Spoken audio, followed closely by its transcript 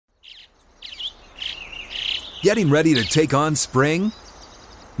Getting ready to take on spring?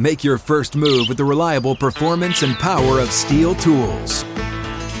 Make your first move with the reliable performance and power of Steel tools.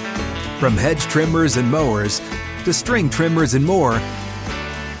 From hedge trimmers and mowers to string trimmers and more,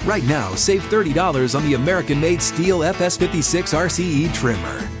 right now save $30 on the American-made Steel FS56 RCE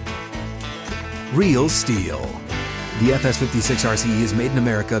trimmer. Real Steel. The FS56 RCE is made in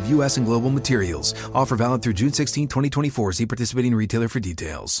America of U.S. and global materials. Offer valid through June 16, 2024. See participating retailer for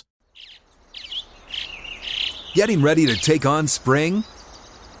details. Getting ready to take on spring?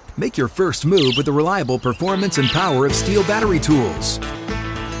 Make your first move with the reliable performance and power of Steel battery tools.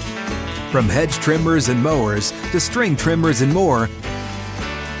 From hedge trimmers and mowers to string trimmers and more,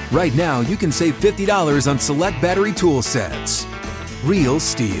 right now you can save $50 on select battery tool sets. Real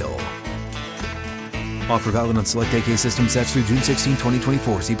Steel. Offer valid on select AK system sets through June 16,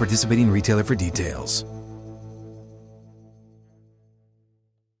 2024. See participating retailer for details.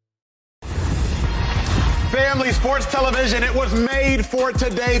 Family Sports Television, it was made for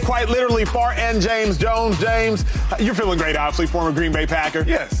today, quite literally. Far and James Jones. James, you're feeling great, obviously, former Green Bay Packer.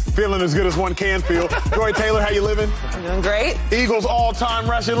 Yes. Feeling as good as one can feel. Joy Taylor, how you living? I'm doing great. Eagles all-time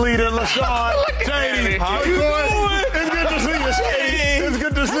rushing leader, LaShawn. Shady, how you doing? It's good to see you, Shady. It's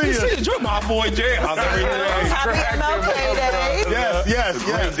good to see you. You're my boy, Jay. How's everything? Happy MLK Day. Yes.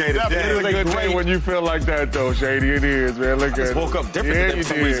 Great day today. It is a Good great day when you feel like that, though, Shady. It is, man. Look at it. Woke up different you for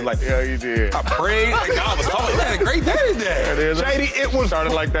some did. reason. Yeah, you did. I prayed. Like God was calling. We had a great day today. Shady, it was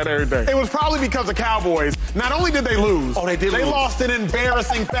started like that every day. It was probably because the Cowboys. Not only did they lose, they lose. Lost in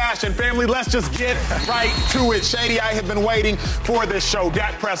embarrassing fashion. Family, let's just get right to it. Shady, I have been waiting for this show.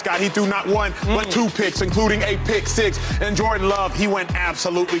 Dak Prescott, he threw not one, but two picks, including a pick six. And Jordan Love, he went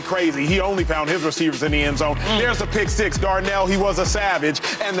absolutely crazy. He only found his receivers in the end zone. There's the pick six. Darnell, he was a savage.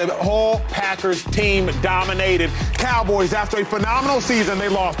 And the whole Packers team dominated. Cowboys, after a phenomenal season, they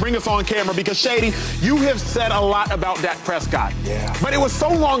lost. Bring us on camera because, Shady, you have said a lot about Dak Prescott. Yeah. But it was so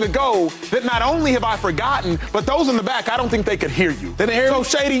long ago that not only have I forgotten, but those in the back, I don't think they could hear you. They didn't hear so, me?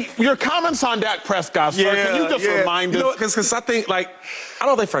 Shady, your comments on Dak Prescott, sir, can you just remind us? You know, because I think, I don't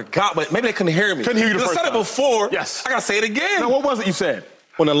know if they forgot, but maybe they couldn't hear me. Couldn't hear you the first I said time. it before. Yes. I got to say it again. Now, what was it you said?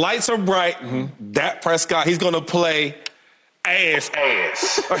 When the lights are bright, Dak Prescott, he's going to play ass.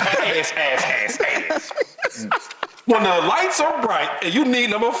 When the lights are bright and you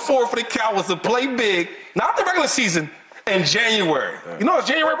need number 4 for the Cowboys to play big, not the regular season, in January. You know what's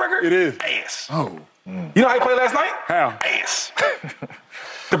January record? It is. Ass. Oh. You know how he played last night? How? Ass.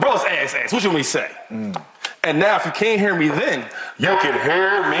 The brother's ass. What you want me to say? And now, if you can't hear me then, you can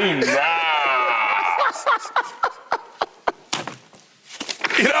hear me now.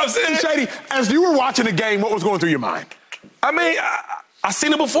 You know what I'm saying? Shady, as you were watching the game, what was going through your mind? I mean, I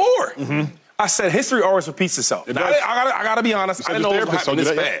seen it before. I said history always repeats itself. Now, I gotta be honest. I didn't know it was happening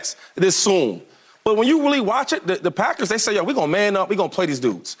this fast, this soon. But when you really watch it, the Packers, they say, we're going to man up. We're going to play these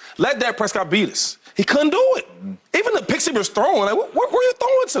dudes. Let Dak Prescott beat us. He couldn't do it. Even the picks he was throwing, where are you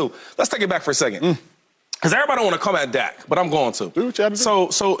throwing to? Let's take it back for a second. Because everybody don't want to come at Dak, but I'm going to. Do what you have to do.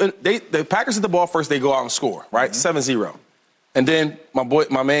 So the Packers hit the ball first. They go out and score, right? 7-0. And then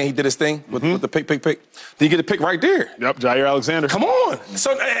my man, he did his thing with the pick. Then you get a pick right there. Yep, Jair Alexander. Come on.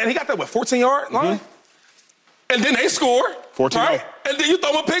 So, and he got that, 14-yard line? And then they score. 14. Right? And then you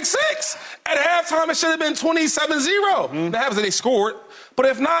throw them a pick six. At halftime, it should have been 27-0. That happens that they scored. But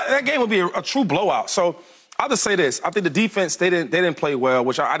if not, that game would be a true blowout. So I'll just say this. I think the defense, they didn't play well,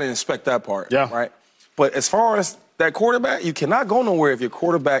 which I didn't expect that part. Yeah. Right? But as far as that quarterback, you cannot go nowhere if your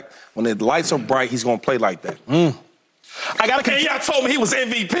quarterback, when the lights are bright, he's going to play like that. And y'all told me he was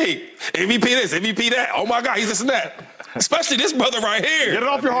MVP. MVP this, MVP that. Oh, my God, he's this and that. Especially this brother right here. Get it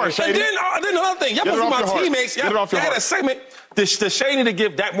off your heart, Shady. And then another thing. Y'all supposed to be my teammates. Y'all had a segment. The Shady to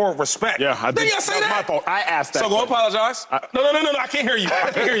give Dak more respect. Yeah, I did. Then y'all say that. That was my fault. I asked that. So go apologize. No. I can't hear you.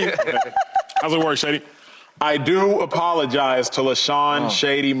 How's it work, Shady? I do apologize to LaShawn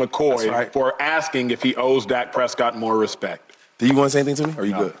Shady McCoy for asking if he owes Dak Prescott more respect. Do you want to say anything to me? Or are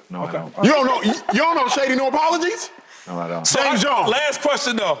you good? No, I don't. You don't know Shady no apologies? No, I don't. So James Jones. Last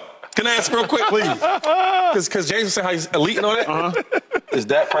question, though. Can I ask real quick? Please. Because James was saying how he's elite and all that. Is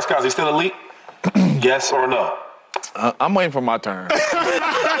Dak Prescott, is he still elite? Yes or no? I'm waiting for my turn.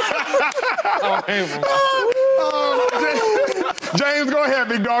 James, go ahead,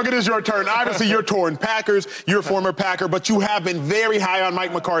 big dog. It is your turn. Obviously, you're touring Packers. You're a former Packer, but you have been very high on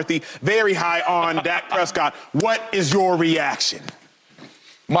Mike McCarthy, very high on Dak Prescott. What is your reaction?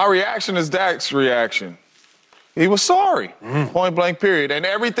 My reaction is Dak's reaction. He was sorry. Point blank, period. And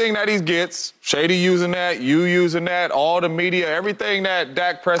everything that he gets, Shady using that, you using that, all the media, everything that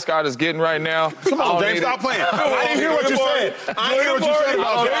Dak Prescott is getting right now. Come on, James, stop playing. I didn't hear what you said. I didn't hear what you said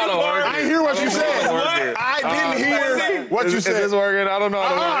about Dak. I didn't hear what you said. I What you said? Is this working? I don't know.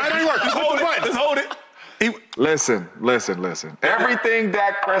 It ain't working. Just hold the button. Just hold it. Listen. Everything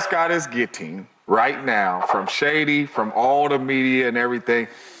Dak Prescott is getting right now from Shady, from all the media and everything,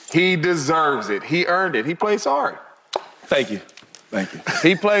 he deserves it. He earned it. He played sorry. Thank you.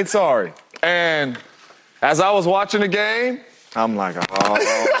 He played sorry. And as I was watching the game, I'm like,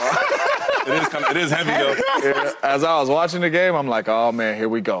 It is heavy, though. Yeah, as I was watching the game, I'm like, oh, man, here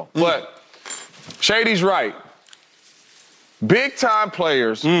we go. But Shady's right. Big-time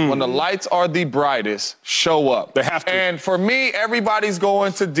players, when the lights are the brightest, show up. They have to. And for me, everybody's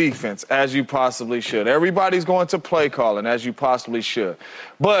going to defense, as you possibly should. Everybody's going to play calling, as you possibly should.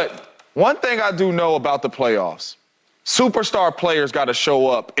 But one thing I do know about the playoffs, superstar players got to show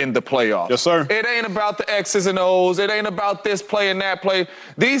up in the playoffs. Yes, sir. It ain't about the X's and O's. It ain't about this play and that play.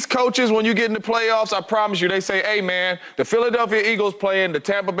 These coaches, when you get in the playoffs, I promise you, they say, hey, man, the Philadelphia Eagles playing the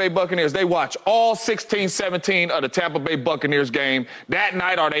Tampa Bay Buccaneers. They watch all 16, 17 of the Tampa Bay Buccaneers game that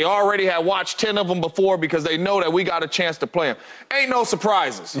night, or they already had watched 10 of them before because they know that we got a chance to play them. Ain't no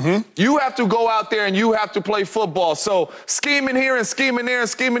surprises. You have to go out there and you have to play football. So scheming here and scheming there and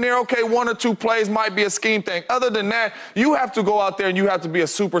scheming there, okay, one or two plays might be a scheme thing. Other than that, you have to go out there and you have to be a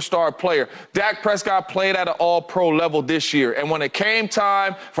superstar player. Dak Prescott played at an all-pro level this year. And when it came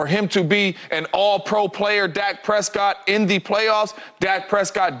time for him to be an all-pro player, Dak Prescott, in the playoffs, Dak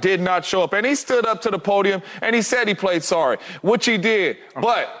Prescott did not show up. And he stood up to the podium and he said he played sorry, which he did.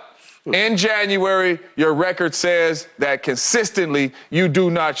 But in January, your record says that consistently you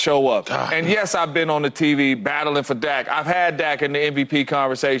do not show up. And yes, I've been on the TV battling for Dak. I've had Dak in the MVP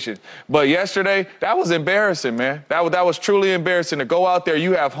conversation. But yesterday, that was embarrassing, man. That was truly embarrassing to go out there.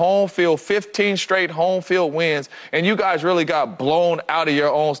 You have home field, 15 straight home field wins, and you guys really got blown out of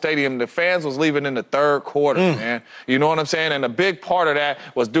your own stadium. The fans was leaving in the third quarter, man. You know what I'm saying? And a big part of that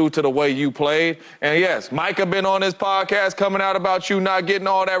was due to the way you played. And yes, Micah been on this podcast coming out about you not getting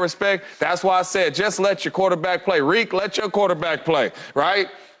all that respect. That's why I said, just let your quarterback play. Reek, let your quarterback play, right?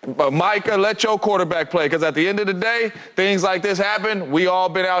 But Micah, let your quarterback play. Because at the end of the day, things like this happen. We all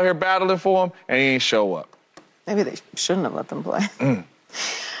been out here battling for him, and he ain't show up. Maybe they shouldn't have let them play.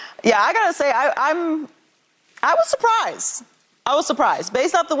 Yeah, I got to say, I was surprised. I was surprised.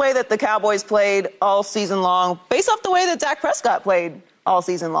 Based off the way that the Cowboys played all season long, based off the way that Dak Prescott played all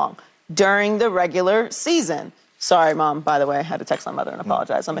season long during the regular season. Sorry, Mom, by the way. I had to text my mother and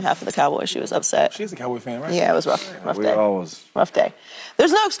apologize on behalf of the Cowboys. She was upset. She's a Cowboy fan, right? Yeah, it was rough day. Rough day.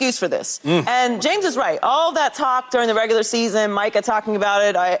 There's no excuse for this. And James is right. All that talk during the regular season, Micah talking about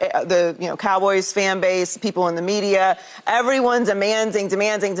it, the Cowboys fan base, people in the media, everyone demanding.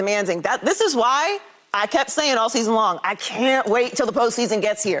 This is why I kept saying all season long, I can't wait till the postseason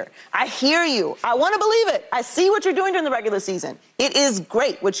gets here. I hear you. I want to believe it. I see what you're doing during the regular season. It is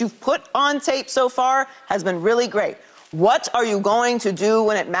great. What you've put on tape so far has been really great. What are you going to do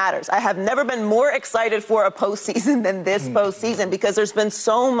when it matters? I have never been more excited for a postseason than this postseason because there's been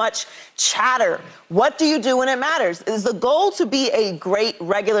so much chatter. What do you do when it matters? Is the goal to be a great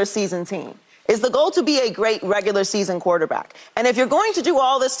regular season team? Is the goal to be a great regular season quarterback? And if you're going to do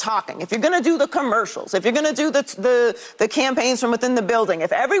all this talking, if you're going to do the commercials, if you're going to do the campaigns from within the building,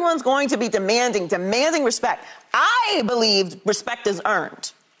 if everyone's going to be demanding respect, I believe respect is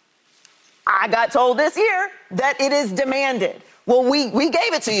earned. I got told this year that it is demanded. Well, we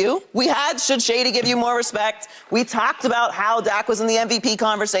gave it to you. We had, should Shady give you more respect? We talked about how Dak was in the MVP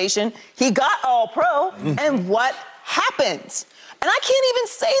conversation. He got all pro. And what happened? And I can't even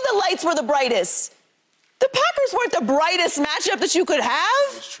say the lights were the brightest. The Packers weren't the brightest matchup that you could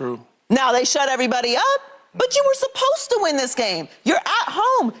have. That's true. Now they shut everybody up, but you were supposed to win this game. You're at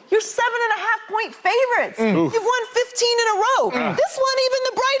home. You're 7.5-point favorites. You've won 15 in a row. This wasn't even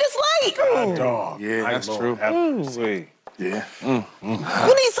the brightest light. Dog. Yeah, that's true. Yeah.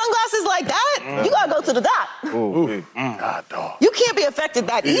 You need sunglasses like that? You got to go to the doc. Dog. You can't be affected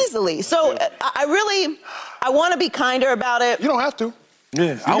that easily. So I want to be kinder about it. You don't have to.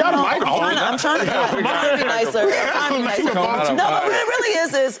 Yeah. I'm trying to be nicer. No, but what it really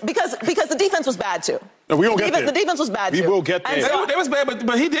is because the defense was bad too. No, we don't get there. The defense was bad too. We will get there. So, They was bad,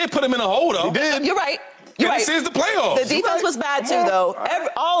 but he did put him in a hole, though. He did. You're right. You're right. This is the playoffs. The defense was bad too, though.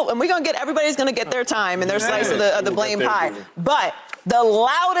 And we're gonna everybody's gonna get their time and their slice of the blame pie. But the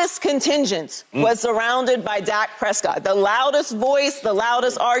loudest contingent was surrounded by Dak Prescott. The loudest voice, the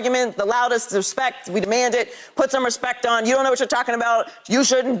loudest argument, the loudest respect. We demand it. Put some respect on. You don't know what you're talking about. You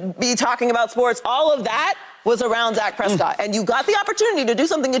shouldn't be talking about sports. All of that was around Dak Prescott. And you got the opportunity to do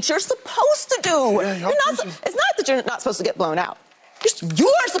something that you're supposed to do. Yeah, it's not that you're not supposed to get blown out. You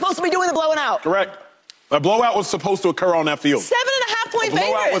are supposed to be doing the blowing out. Correct. A blowout was supposed to occur on that field. 7.5 5-point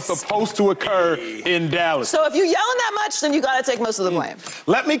favorites. Blowout was supposed to occur in Dallas. So if you're yelling that much, then you got to take most of the blame.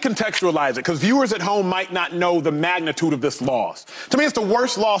 Let me contextualize it, because viewers at home might not know the magnitude of this loss. To me, it's the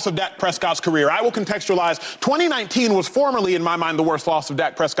worst loss of Dak Prescott's career. I will contextualize. 2019 was formerly, in my mind, the worst loss of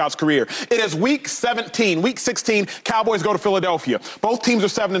Dak Prescott's career. It is week 17. Week 16, Cowboys go to Philadelphia. Both teams are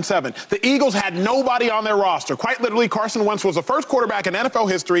 7-7. The Eagles had nobody on their roster. Quite literally, Carson Wentz was the first quarterback in NFL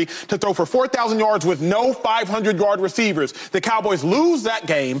history to throw for 4,000 yards with no 500-yard receivers. The Cowboys lose that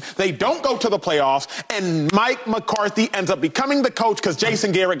game. They don't go to the playoffs, and Mike McCarthy ends up becoming the coach because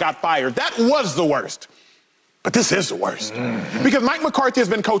Jason Garrett got fired. That was the worst. But this is the worst. Because Mike McCarthy has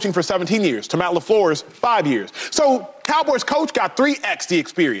been coaching for 17 years, to Matt LaFleur's 5 years. So Cowboys coach got 3x the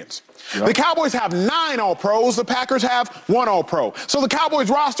experience. Yep. The Cowboys have 9 All-Pros. The Packers have 1 All-Pro. So the Cowboys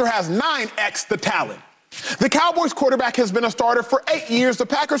roster has 9x the talent. The Cowboys quarterback has been a starter for 8 years. The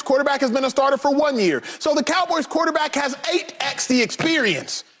Packers quarterback has been a starter for 1 year. So the Cowboys quarterback has 8x the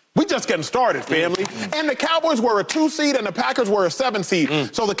experience. We just getting started, family. And the Cowboys were a 2 seed and the Packers were a 7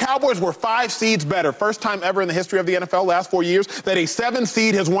 seed. So the Cowboys were 5 seeds better. First time ever in the history of the NFL, last 4 years, that a 7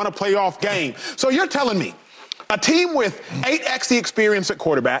 seed has won a playoff game. So you're telling me a team with 8x the experience at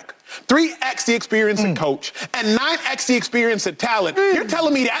quarterback, 3x the experience at coach, and 9x the experience at talent. You're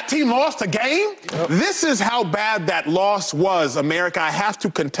telling me that team lost a game? Yep. This is how bad that loss was, America. I have to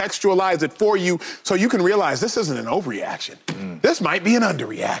contextualize it for you so you can realize this isn't an overreaction. This might be an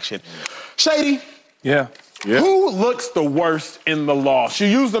underreaction. Shady. Yeah. Who looks the worst in the loss? You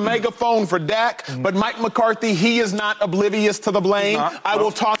use the megaphone for Dak, but Mike McCarthy, he is not oblivious to the blame. I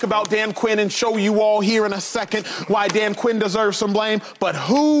will talk about Dan Quinn and show you all here in a second why Dan Quinn deserves some blame. But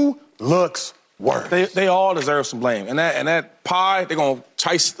who looks worse? They all deserve some blame. And that pie, they're going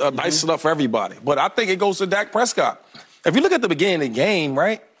to dice it up for everybody. But I think it goes to Dak Prescott. If you look at the beginning of the game,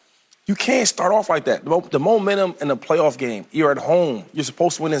 right, you can't start off like that. The momentum in the playoff game, you're at home. You're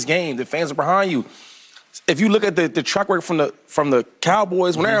supposed to win this game. The fans are behind you. If you look at the track record from the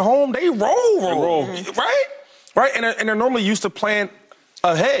Cowboys, when they're at home, they roll. Right? And they're normally used to playing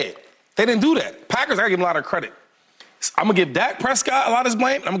ahead. They didn't do that. Packers, I got to give them a lot of credit. I'm going to give Dak Prescott a lot of his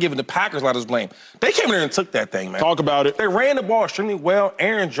blame, and I'm going to give the Packers a lot of his blame. They came in there and took that thing, man. Talk about it. They ran the ball extremely well.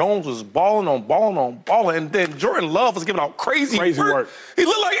 Aaron Jones was balling, and then Jordan Love was giving out crazy work. He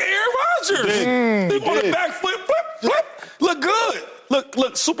looked like Aaron Rodgers. He on the back flip. Look good.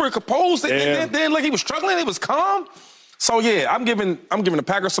 Look super composed. Then like he was struggling. He was calm. So, yeah, I'm giving the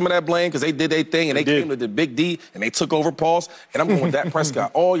Packers some of that blame because they did their thing, and they came to the big D, and they took over Pauls, and I'm going with Dak Prescott.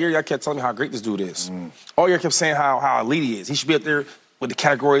 All year, y'all kept telling me how great this dude is. All year, kept saying how elite he is. He should be up there with the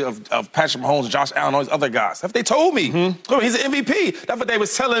category of Patrick Mahomes and Josh Allen and all these other guys. That's what they told me. He's an MVP. That's what they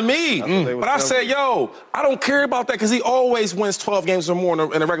was telling me. But I said, yo, I don't care about that because he always wins 12 games or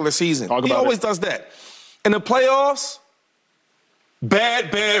more in the regular season. He always does that. In the playoffs,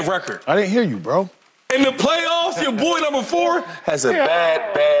 bad record. I didn't hear you, bro. In the playoffs, your boy number 4 has a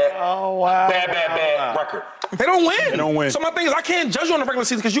bad record. They don't win. So my thing is, I can't judge you on the regular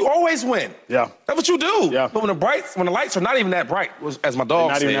season because you always win. Yeah. That's what you do. Yeah. But when the lights are not even that bright, as my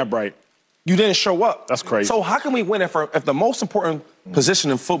dog said, not even that bright, you didn't show up. That's crazy. So how can we win if the most important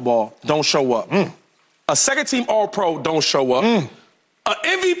position in football don't show up? A second-team All-Pro don't show up. An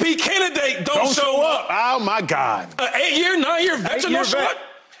MVP candidate don't show up. Oh, my God. An 8-year, 9-year veteran don't show up.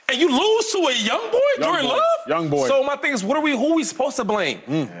 And you lose to a young boy during Love? Young boy. So my thing is, who are we supposed to blame?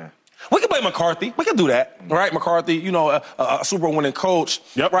 We can blame McCarthy. We can do that, right? McCarthy, a Super Bowl winning coach.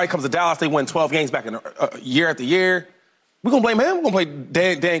 Right, comes to Dallas, they win 12 games back in year after year. We're going to blame him. We're going to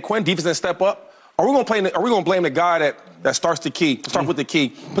play Dan Quinn, defense didn't step up. Are we going to blame the guy that starts the key, starts with the key,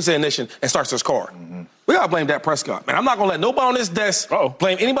 puts the ignition, and starts his car? We got to blame Dak Prescott. Man, I'm not going to let nobody on this desk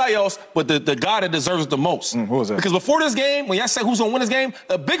blame anybody else but the guy that deserves it the most. Who was that? Because before this game, when y'all said who's going to win this game,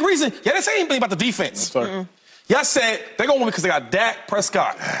 the big reason, y'all didn't say anything about the defense. Y'all said they're going to win because they got Dak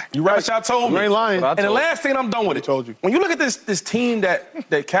Prescott. You right. That's what y'all told me. You ain't lying. And the last thing, I'm done with it. Told you. When you look at this team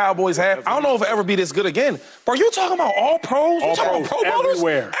that Cowboys have, I don't know if it'll ever be this good again. Bro, you talking about all pros? You talking about pro bowlers?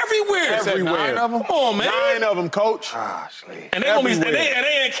 Everywhere. Everywhere. 9 of them? Come on, man. 9 of them, coach. And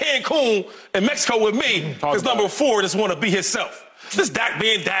they in Cancun in Mexico with me because number 4 just want to be himself. This Dak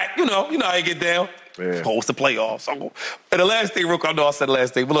being Dak, you know how you get down. Holds the playoffs. And the last thing, Rook, I know I said the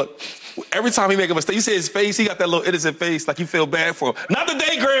last thing, but look, every time he make a mistake, you see his face, he got that little innocent face like you feel bad for him. Not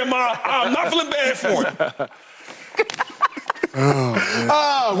today, Grandma. I'm not feeling bad for him.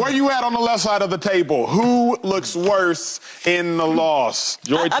 Where you at on the left side of the table? Who looks worse in the loss?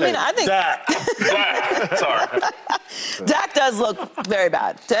 I think Dak. Sorry. Dak does look very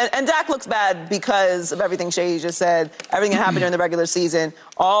bad. And Dak looks bad because of everything Shady just said, everything that happened during the regular season.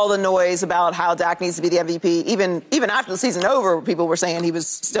 all the noise about how Dak needs to be the MVP. Even after the season over, people were saying he was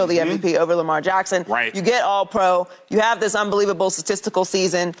still the MVP over Lamar Jackson. Right. You get all pro. You have this unbelievable statistical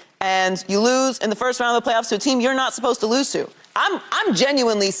season, and you lose in the first round of the playoffs to a team you're not supposed to lose to. I'm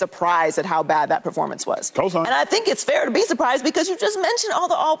genuinely surprised at how bad that performance was. And I think it's fair to be surprised because you just mentioned all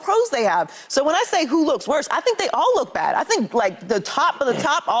the all-pros they have. So when I say who looks worse, I think they all look bad. I think, like, the top of the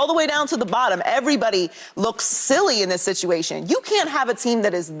top all the way down to the bottom, everybody looks silly in this situation. You can't have a team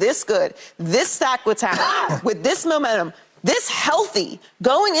that is this good, this stacked with talent, with this momentum, this healthy,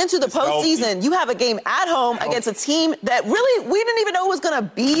 going into the postseason. You have a game at home against a team that really we didn't even know was going to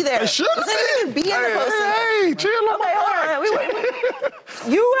be there. They shouldn't even be in the postseason. Hey, chill on Okay, hold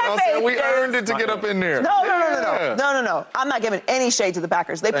on. You have faith. We earned it to get up in there. No. I'm not giving any shade to the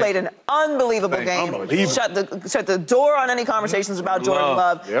Packers. They played an unbelievable game. Shut the door on any conversations about Jordan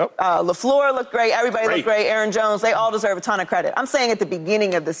Love. Yep. LaFleur looked great. Everybody looked great. Aaron Jones. They all deserve a ton of credit. I'm saying at the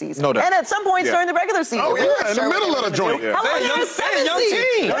beginning of the season. No doubt. And at some points during the regular season. Oh, yeah, in the middle of the joint. How long Young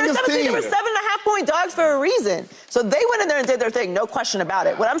team. They were 7.5-point dogs for a reason. So they went in there and did their thing, no question about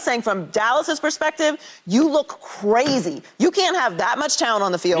it. What I'm saying from Dallas's perspective, you look crazy. You can't have that much talent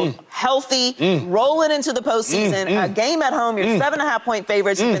on the field, healthy, rolling into the postseason, a game at home, you're 7.5-point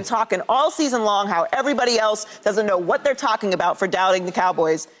favorites. You've been talking all season long how everybody else doesn't know what they're talking about for doubting the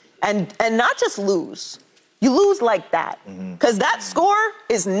Cowboys, and not just lose. You lose like that. Because that score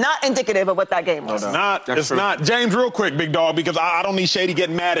is not indicative of what that game was. It's not. James, real quick, big dog, because I don't need Shady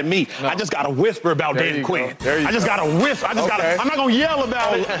getting mad at me. I just got to whisper about Dan Quinn. I just got to whisper. I'm not going to yell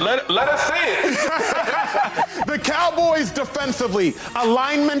about it. Let us say it. The Cowboys defensively,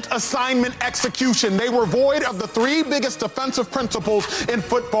 alignment, assignment, execution. They were void of the three biggest defensive principles in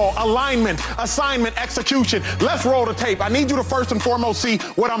football: alignment, assignment, execution. Let's roll the tape. I need you to first and foremost see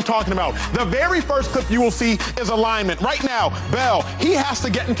what I'm talking about. The very first clip you will see is alignment. Right now, Bell, he has to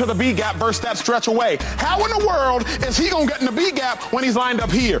get into the B gap versus that stretch away. How in the world is he going to get in the B gap when he's lined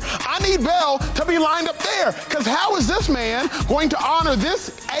up here? I need Bell to be lined up there, because how is this man going to honor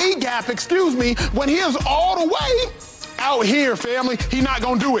this A gap, when he is all the way out here, family? He's not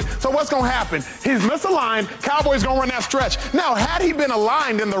going to do it. So what's going to happen? He's misaligned. Cowboys going to run that stretch. Now, had he been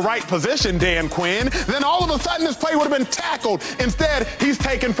aligned in the right position, Dan Quinn, then all of a sudden this play would have been tackled. Instead, he's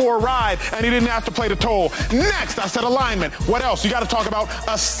taken for a ride, and he didn't have to play the toll. Next, I said alignment. What else? You got to talk about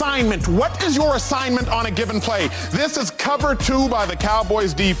assignment. What is your assignment on a given play? This is cover 2 by the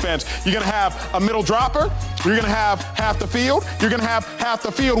Cowboys defense. You're going to have a middle dropper. You're going to have half the field. You're going to have half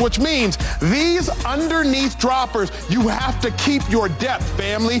the field, which means these underneath droppers, you have to keep your depth,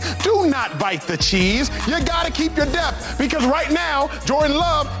 family. Do not bite the cheese. You got to keep your depth, because right now, Jordan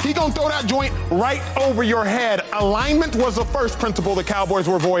Love, he going to throw that joint right over your head. Alignment was the first principle the Cowboys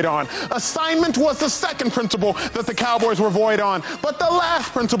were void on. Assignment was the second principle that the Cowboys were void on. But the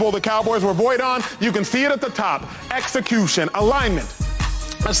last principle the Cowboys were void on, you can see it at the top: execution, alignment,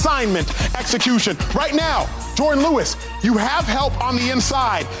 assignment, execution. Right now, Jordan Lewis, you have help on the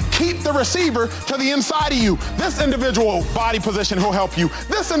inside. Keep the receiver to the inside of you. This individual body position, he'll help you.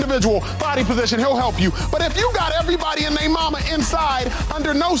 This individual body position, he'll help you. But if you got everybody and they mama inside,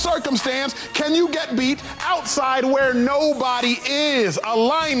 under no circumstance can you get beat outside where nobody is.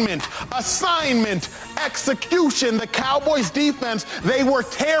 Alignment, assignment, execution. The Cowboys defense, they were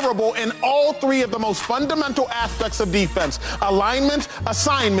terrible in all three of the most fundamental aspects of defense: alignment,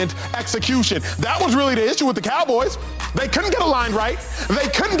 assignment, execution. That was really the issue with the Cowboys. They couldn't get aligned right. They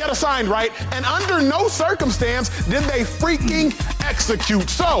couldn't get assigned right. And under no circumstance did they freaking execute.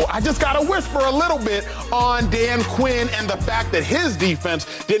 So I just got to whisper a little bit on Dan Quinn and the fact that his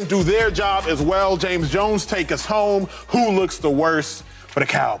defense didn't do their job as well. James Jones, take us home. Who looks the worst for the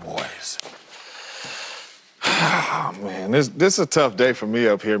Cowboys? Oh, man, this is a tough day for me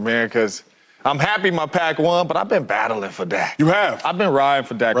up here, man, because I'm happy my pack won, but I've been battling for Dak. You have? I've been riding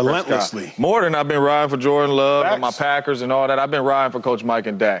for Dak relentlessly. Prescott. More than I've been riding for Jordan Love and my Packers and all that. I've been riding for Coach Mike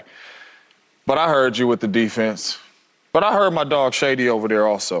and Dak. But I heard you with the defense. But I heard my dog Shady over there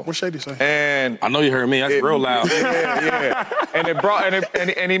also. What's Shady say? And I know you heard me. That's real loud. Yeah.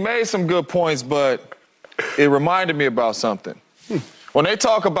 And he made some good points, but it reminded me about something. When they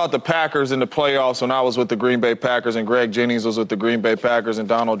talk about the Packers in the playoffs, when I was with the Green Bay Packers and Greg Jennings was with the Green Bay Packers and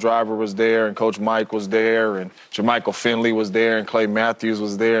Donald Driver was there and Coach Mike was there and Jermichael Finley was there and Clay Matthews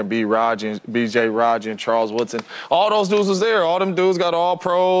was there and B.J. Rodgers and Charles Woodson. All those dudes was there. All them dudes got all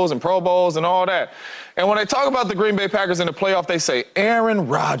pros and Pro Bowls and all that. And when they talk about the Green Bay Packers in the playoff, they say Aaron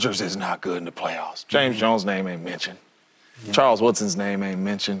Rodgers is not good in the playoffs. James Jones' name ain't mentioned. Charles Woodson's name ain't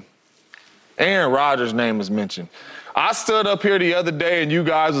mentioned. Aaron Rodgers' name is mentioned. I stood up here the other day and you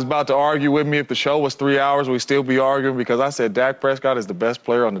guys was about to argue with me if the show was 3 hours, we'd still be arguing because I said Dak Prescott is the best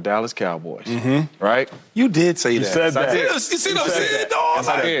player on the Dallas Cowboys. Right? You did say that. You said that. You see what I'm saying, dog?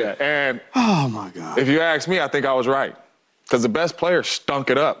 I did. And Oh, my God. if you ask me, I think I was right. Because the best player stunk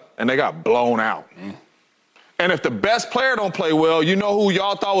it up, and they got blown out. And if the best player don't play well, you know who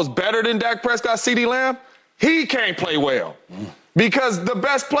y'all thought was better than Dak Prescott, CeeDee Lamb? He can't play well. Because the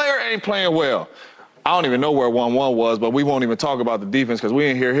best player ain't playing well. I don't even know where 1-1 was, but we won't even talk about the defense because we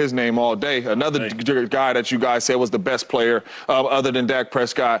didn't hear his name all day. Another guy that you guys said was the best player other than Dak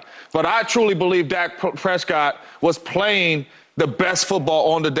Prescott. But I truly believe Dak Prescott was playing the best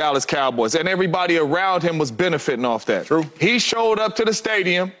football on the Dallas Cowboys, and everybody around him was benefiting off that. True. He showed up to the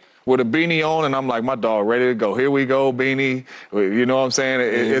stadium with a beanie on, and I'm like, my dog, ready to go. Here we go, beanie. You know what I'm saying?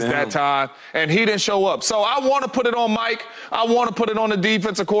 It's that time. And he didn't show up. So I want to put it on Mike. I want to put it on the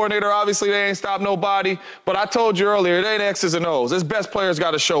defensive coordinator. Obviously, they ain't stopped nobody. But I told you earlier, it ain't X's and O's. This best players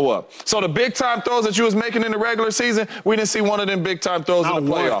got to show up. So the big-time throws that you was making in the regular season, we didn't see one of them big-time throws in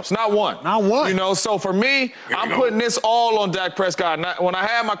the playoffs. Not one. Not one. You know, so for me, I'm putting this all on Dak Prescott. When I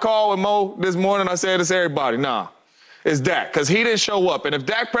had my call with Mo this morning, I said this to everybody, nah. It's Dak, because he didn't show up. And if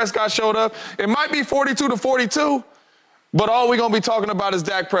Dak Prescott showed up, it might be 42-42, but all we're going to be talking about is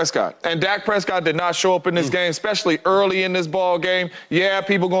Dak Prescott. And Dak Prescott did not show up in this game, especially early in this ball game. Yeah,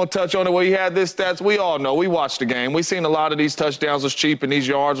 people going to touch on it. Well, he had this stats. We all know. We watched the game. We seen a lot of these touchdowns was cheap and these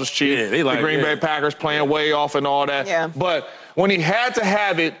yards was cheap. Yeah, the Green Bay Packers playing way off and all that. Yeah. But when he had to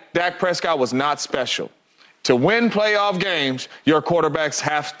have it, Dak Prescott was not special. To win playoff games, your quarterbacks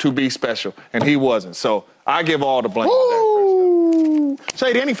have to be special, and he wasn't. So I give all the blame to Dak Prescott.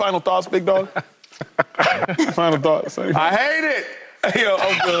 Shady, any final thoughts, big dog? Final thoughts. I hate it. Yo,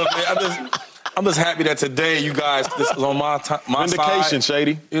 I'm good, man. I'm just happy that today you guys, this is on my Vindication, side.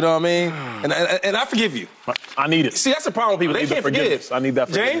 Shady. You know what I mean? And I forgive you. I need it. See, that's the problem with people. They can't forgive. I need that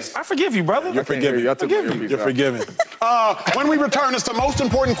forgiveness. James, I forgive you, brother. You're forgiven. You're forgiven. When we return, it's the most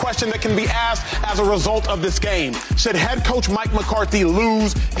important question that can be asked as a result of this game. Should head coach Mike McCarthy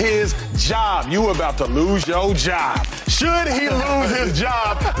lose his job? You about to lose your job. Should he lose his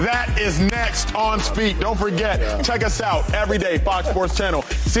job? That is next on Speak. Don't forget, check us out every day, Fox Sports Channel,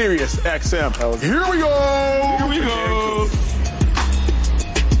 Sirius XM. Here we go. Here we go.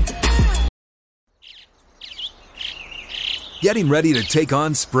 Getting ready to take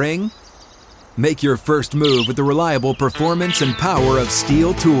on spring? Make your first move with the reliable performance and power of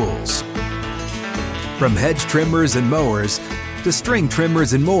Steel tools. From hedge trimmers and mowers to string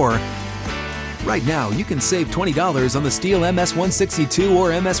trimmers and more, right now you can save $20 on the Steel MS-162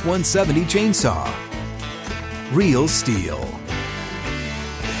 or MS-170 chainsaw. Real Steel.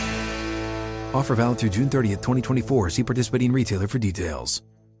 Offer valid through June 30th, 2024. See participating retailer for details.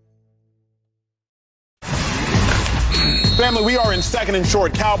 Family, we are in second and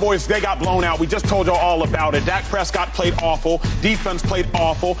short. Cowboys, they got blown out. We just told y'all all about it. Dak Prescott played awful. Defense played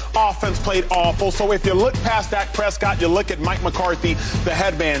awful. Offense played awful. So if you look past Dak Prescott, you look at Mike McCarthy, the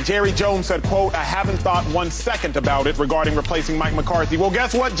headman. Jerry Jones said, quote, I haven't thought 1 second about it regarding replacing Mike McCarthy. Well,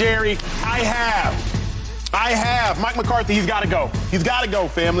 guess what, Jerry? I have. Mike McCarthy, he's got to go. He's got to go,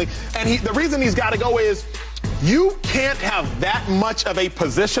 family. And the reason he's got to go is you can't have that much of a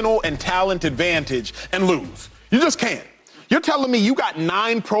positional and talent advantage and lose. You just can't. You're telling me you got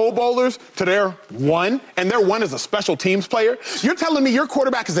 9 Pro Bowlers to their 1, and their 1 is a special teams player? You're telling me your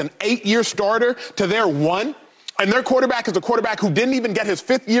quarterback is an 8-year starter to their 1, and their quarterback is a quarterback who didn't even get his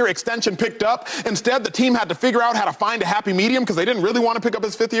 5th-year extension picked up? Instead, the team had to figure out how to find a happy medium because they didn't really want to pick up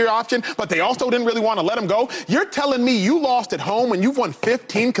his 5th-year option, but they also didn't really want to let him go. You're telling me you lost at home and you've won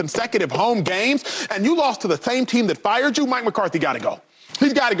 15 consecutive home games, and you lost to the same team that fired you? Mike McCarthy got to go.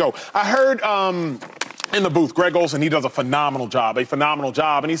 He's got to go. I heard in the booth, Greg Olsen, he does a phenomenal job.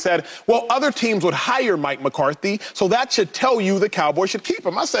 And he said, well, other teams would hire Mike McCarthy, so that should tell you the Cowboys should keep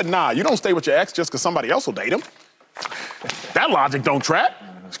him. I said, nah, you don't stay with your ex just because somebody else will date him. That logic don't track.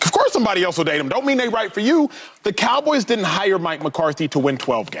 Of course somebody else will date him. Don't mean they right for you. The Cowboys didn't hire Mike McCarthy to win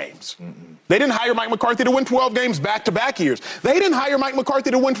 12 games. They didn't hire Mike McCarthy to win 12 games back-to-back years. They didn't hire Mike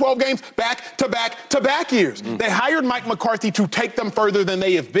McCarthy to win 12 games back-to-back years. They hired Mike McCarthy to take them further than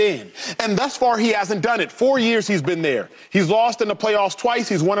they have been. And thus far, he hasn't done it. 4 years he's been there. He's lost in the playoffs twice.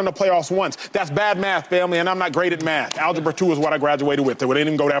 He's won in the playoffs once. That's bad math, family, and I'm not great at math. Algebra 2 is what I graduated with. I didn't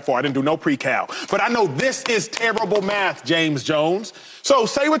even go that far. I didn't do no pre-cal. But I know this is terrible math, James Jones. So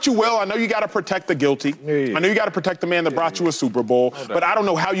say what you will. I know you got to protect the guilty. I know you got to protect the man that brought you a Super Bowl. But I don't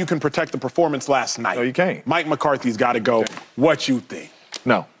know how you can protect the performance last night. No, you can't. Mike McCarthy's got to go. What you think?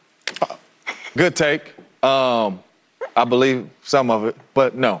 No. Good take. I believe some of it,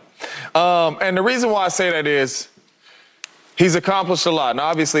 but no. And the reason why I say that is He's accomplished a lot. And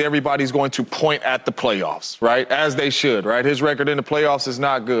obviously, everybody's going to point at the playoffs, right? As they should, right? His record in the playoffs is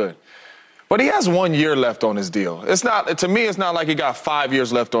not good. But he has 1 year left on his deal. To me, it's not like he got 5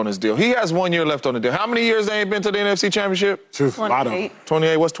 years left on his deal. He has 1 year left on the deal. How many years they ain't been to the NFC Championship? 28.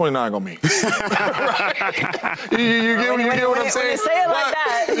 28. What's 29 gonna mean? Right? You get what I'm saying? When you say it like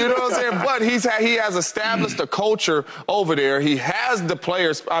that. You know what I'm saying? But he has established a culture over there. He has the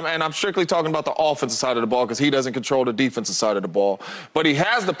players, and I'm strictly talking about the offensive side of the ball because he doesn't control the defensive side of the ball. But he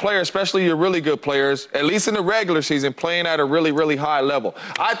has the players, especially your really good players, at least in the regular season, playing at a really, really high level.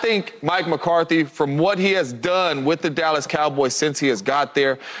 I think Mike McCarthy, from what he has done with the Dallas Cowboys since he has got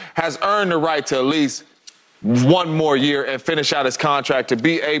there, has earned the right to at least 1 more year and finish out his contract to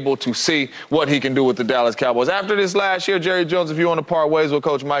be able to see what he can do with the Dallas Cowboys. After this last year, Jerry Jones, if you want to part ways with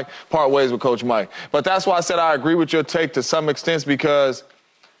Coach Mike, part ways with Coach Mike. But that's why I said I agree with your take to some extent, because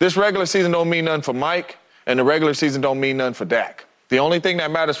this regular season don't mean nothing for Mike, and the regular season don't mean nothing for Dak. The only thing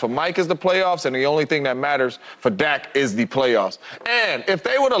that matters for Mike is the playoffs, and the only thing that matters for Dak is the playoffs. And if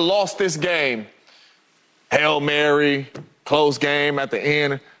they would have lost this game, Hail Mary, close game at the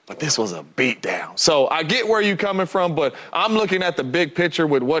end, but this was a beatdown. So I get where you're coming from, but I'm looking at the big picture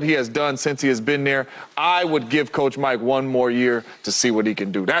with what he has done since he has been there. I would give Coach Mike 1 more year to see what he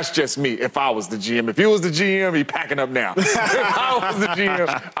can do. That's just me if I was the GM. If he was the GM, he'd packing up now. If I was the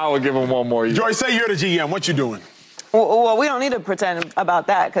GM, I would give him 1 more year. Joy, say you're the GM. What you doing? Well, we don't need to pretend about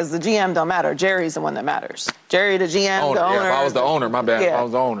that because the GM don't matter. Jerry's the one that matters. Jerry, the GM, the owner. Yeah, if I was the owner, my bad. Yeah. If I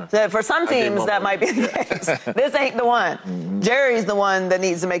was the owner. So for some teams, that might be the case. This ain't the one. Mm-hmm. Jerry's the one that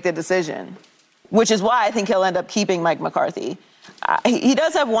needs to make the decision, which is why I think he'll end up keeping Mike McCarthy. He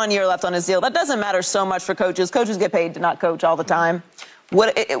does have 1 year left on his deal. That doesn't matter so much for coaches. Coaches get paid to not coach all the time.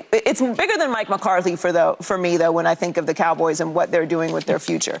 It's bigger than Mike McCarthy for me, though, when I think of the Cowboys and what they're doing with their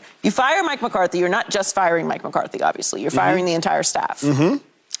future. You fire Mike McCarthy, you're not just firing Mike McCarthy, obviously. You're firing the entire staff. Mm-hmm.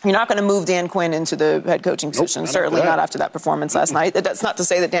 You're not going to move Dan Quinn into the head coaching position, certainly not after that performance last night. That's not to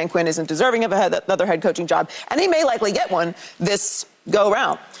say that Dan Quinn isn't deserving of another head coaching job, and he may likely get one this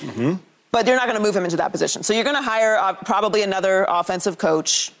go-round. Mm-hmm. But you're not going to move him into that position. So you're going to hire probably another offensive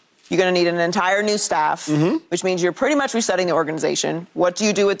coach. You're going to need an entire new staff, which means you're pretty much resetting the organization. What do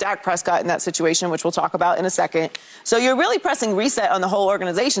you do with Dak Prescott in that situation, which we'll talk about in a second? So you're really pressing reset on the whole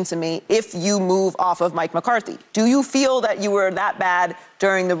organization to me if you move off of Mike McCarthy. Do you feel that you were that bad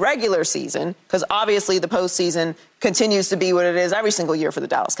during the regular season? Because obviously the postseason continues to be what it is every single year for the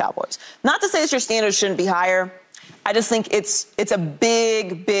Dallas Cowboys. Not to say that your standards shouldn't be higher. I just think it's a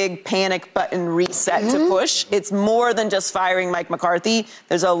big, big panic button reset to push. It's more than just firing Mike McCarthy.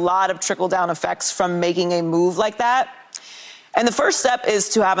 There's a lot of trickle-down effects from making a move like that. And the first step is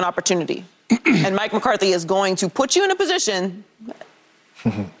to have an opportunity. And Mike McCarthy is going to put you in a position.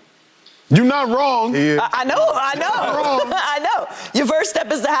 You're not wrong. I know. I know. Your first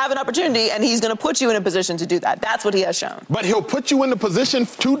step is to have an opportunity, and he's going to put you in a position to do that. That's what he has shown. But he'll put you in the position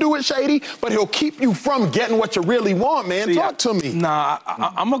to do it, Shady, but he'll keep you from getting what you really want, man. Talk to me. Nah,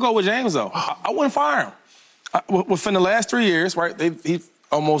 I'm going to go with James, though. I wouldn't fire him. Within the last 3 years, right, he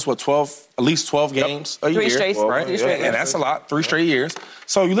almost, 12, at least 12 games a year. 3 straight. Right? And that's a lot, 3 straight years.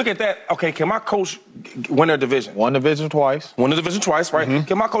 So you look at that, okay, can my coach win their division? Won division twice. Won the division twice, right? Mm-hmm.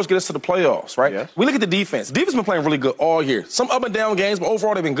 Can my coach get us to the playoffs, right? Yes. We look at the defense. The defense has been playing really good all year. Some up and down games, but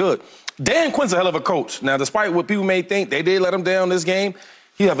overall they've been good. Dan Quinn's a hell of a coach. Now, despite what people may think, they did let him down this game,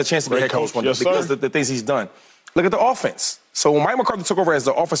 he have a chance to be head coach one day because of the things he's done. Look at the offense. So when Mike McCarthy took over as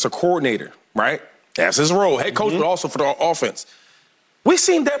the offensive coordinator, right? That's his role, head coach, but also for the offense. We've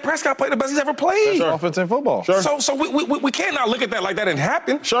seen Dak Prescott play the best he's ever played. That's offense in football. Sure. So we can't not look at that like that didn't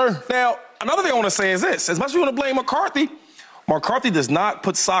happen. Sure. Now, another thing I want to say is this. As much as you want to blame McCarthy, McCarthy does not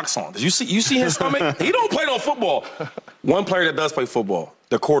put socks on. You see his stomach? He don't play no football. One player that does play football,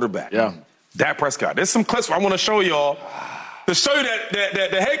 the quarterback. Yeah. Dak Prescott. There's some clips I want to show y'all to show you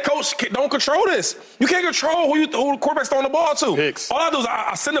that the head coach don't control this. You can't control who the quarterback's throwing the ball to. Hicks. All I do is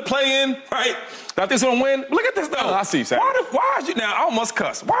I send the play in, right? I think it's going to win. Look at this, though. I see, Sam. Why is you now? I almost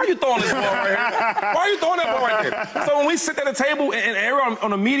cuss. Why are you throwing this ball right here? Why are you throwing that ball right there? So when we sit at the table and everyone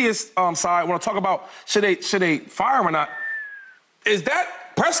on the media side want to talk about should they fire him or not, is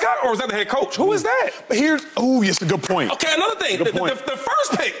that Prescott or is that the head coach? Who is that? But it's a good point. Okay, another thing. The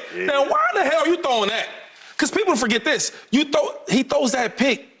first pick. Yeah. Now, why the hell are you throwing that? Because people forget this. He throws that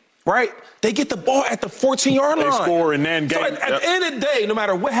pick, right? They get the ball at the 14-yard line. They score and then So at the end of the day, no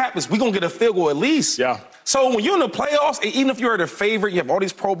matter what happens, we're going to get a field goal at least. Yeah. So when you're in the playoffs, and even if you're the favorite, you have all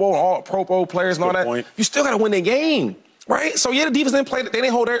these Pro Bowl and all Pro Bowl players and all that, you still got to win the game, right? So, yeah, the defense didn't play. They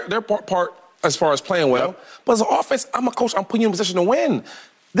didn't hold their part as far as playing well. Yep. But as an offense, I'm a coach. I'm putting you in a position to win.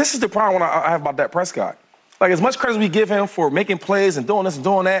 This is the problem I have about Dak Prescott. Like, as much credit we give him for making plays and doing this and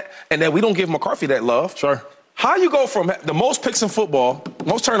doing that, and then we don't give McCarthy that love. Sure. How you go from the most picks in football,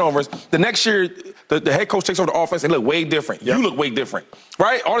 most turnovers, the next year the head coach takes over the offense and look way different. Yep. You look way different,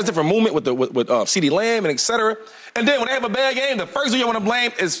 right? All this different movement with CeeDee Lamb and et cetera. And then when they have a bad game, the first thing you want to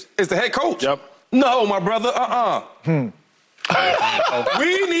blame is the head coach. Yep. No, my brother, We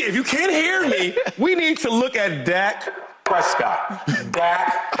need, if you can't hear me, we need to look at Dak Prescott.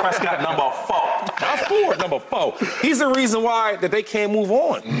 Dak Prescott, number 4. Not 4, number 4. He's the reason why that they can't move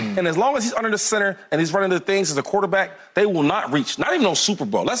on. And as long as he's under the center and he's running the things as a quarterback, they will not reach, not even no Super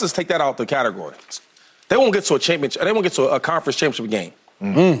Bowl. Let's just take that out the category. They won't get to a championship. They won't get to a conference championship game.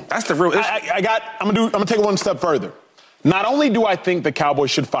 That's the real issue. I'm gonna take it one step further. Not only do I think the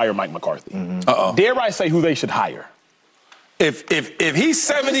Cowboys should fire Mike McCarthy, dare I say who they should hire? If he's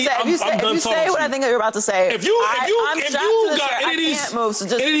 70, I'm done talking. If you say what I think you're about to say, if you got any of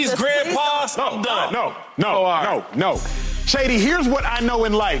these grandpas, I'm done. No. Shady, here's what I know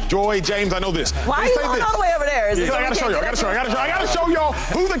in life. Joy, James, I know this. Why are you going all the way over there? I gotta show y'all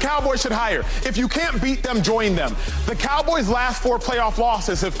who the Cowboys should hire. If you can't beat them, join them. The Cowboys' last 4 playoff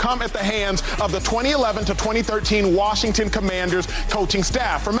losses have come at the hands of the 2011 to 2013 Washington Commanders coaching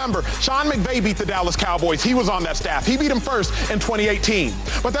staff. Remember, Sean McVay beat the Dallas Cowboys. He was on that staff. He beat them first in 2018.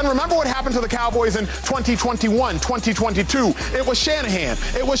 But then remember what happened to the Cowboys in 2021, 2022. It was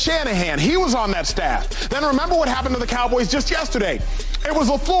Shanahan. He was on that staff. Then remember what happened to the Cowboys just yesterday. It was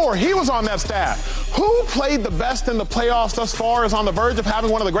LaFleur. He was on that staff. Who played the best in the playoffs thus far is on the verge of having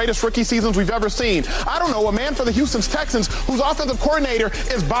one of the greatest rookie seasons we've ever seen. I don't know, a man for the Houston Texans whose offensive coordinator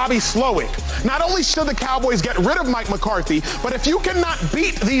is Bobby Slowick. Not only should the Cowboys get rid of Mike McCarthy, but if you cannot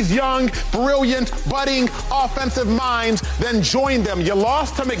beat these young, brilliant, budding offensive minds, then join them. You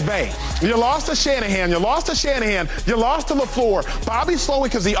lost to McVay. You lost to Shanahan. You lost to LaFleur. Bobby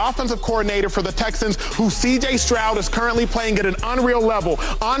Slowick is the offensive coordinator for the Texans, who C.J. Stroud is currently playing at an unreal level,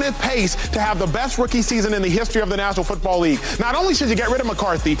 on a pace to have the best rookie season in the history of the National Football League. Not only should you get rid of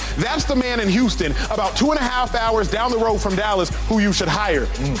McCarthy, that's the man in Houston, about 2.5 hours down the road from Dallas, who you should hire.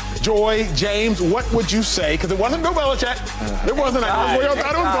 Joy, James, what would you say? Because it wasn't Bill Belichick. It wasn't. I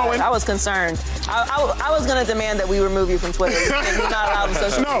was I was concerned. I was going to demand that we remove you from Twitter. You're not allowed on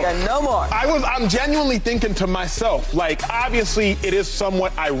social media. No more. I'm genuinely thinking to myself, like, obviously it is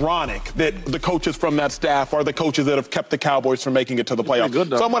somewhat ironic that the coaches from that staff are the coaches that have kept the Cowboys from making it to the playoffs. Good,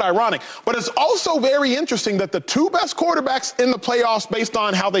 somewhat ironic. But it's also very interesting that the 2 best quarterbacks in the playoffs, based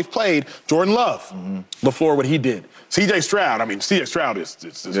on how they've played, Jordan Love, LaFleur, what he did. C.J. Stroud, C.J. Stroud is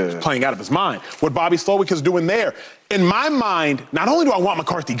playing out of his mind. What Bobby Slowick is doing there. In my mind, not only do I want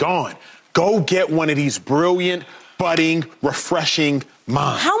McCarthy gone, go get one of these brilliant, budding, refreshing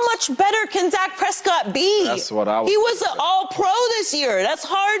minds. How much better can Dak Prescott be? That's what I was. He was an all-pro this year. That's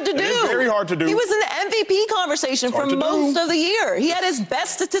hard to do. It's very hard to do. He was in the MVP conversation for most of the year. He had his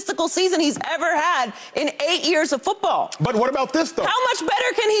best statistical season he's ever had in 8 years of football. But what about this, though? How much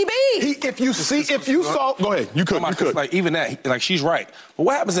better can he be? If you saw, go ahead. You could. Like, even that, like, she's right. But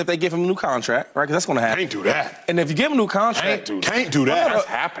what happens if they give him a new contract, right? Because that's going to happen. Can't do that. And if you give him a new contract. Can't do that. That's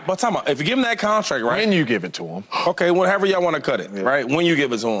happening. But talking about, if you give him that contract, right? When you give it to him. Okay, whenever y'all want to cut it, right? When you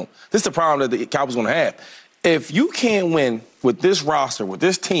give it to him. This is the problem that the Cowboys going to have. If you can't win with this roster, with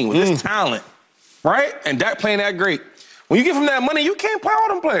this team, with this talent, right? And Dak playing that great. When you give him that money, you can't pay all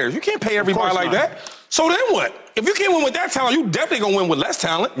them players. You can't pay everybody like that. So then what? If you can't win with that talent, you definitely going to win with less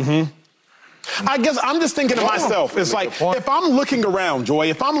talent. I guess I'm just thinking to myself, it's like, if I'm looking around, Joy,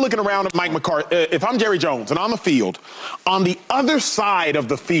 if I'm looking around at Mike McCarthy, if I'm Jerry Jones and I'm a field, on the other side of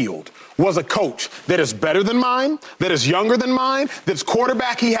the field was a coach that is better than mine, that is younger than mine, that's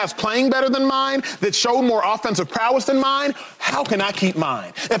quarterback he has playing better than mine, that showed more offensive prowess than mine, how can I keep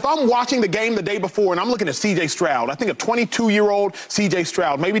mine? If I'm watching the game the day before and I'm looking at C.J. Stroud, I think a 22-year-old C.J.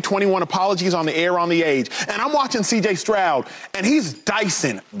 Stroud, maybe 21, apologies on the air on the age, and I'm watching C.J. Stroud, and he's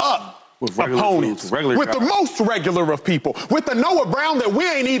dicing up with opponents, with the most regular of people, with the Noah Brown that we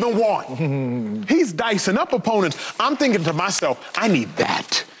ain't even want. He's dicing up opponents. I'm thinking to myself, I need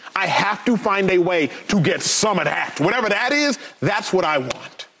that. I have to find a way to get some of that. Whatever that is, that's what I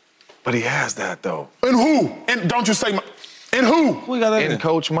want. But he has that, though. And who? And don't you say, and who? In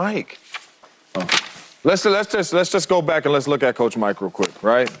Coach Mike. Let's just go back and let's look at Coach Mike real quick,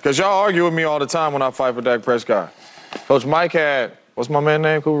 right? Because y'all argue with me all the time when I fight for Dak Prescott. Coach Mike had, what's my man's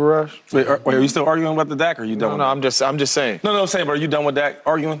name, Cooper Rush? Wait, are you still arguing about the Dak, or are you done with No, that? I'm just saying. No, I'm saying, but are you done with Dak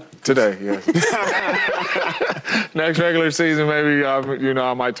arguing? Today, yes. Next regular season, maybe,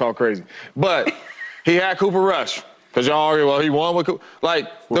 I might talk crazy. But he had Cooper Rush. Because y'all argue, well, he won with Cooper. Like,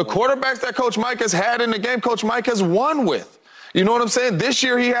 the quarterbacks that Coach Mike has had in the game, Coach Mike has won with. You know what I'm saying? This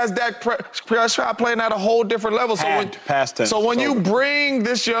year he has Dak Prescott playing at a whole different level. Past tense. So when you bring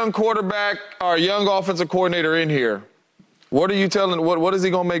this young quarterback or young offensive coordinator in here, what are you telling? What is he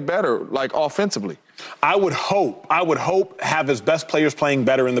going to make better, like offensively? I would hope have his best players playing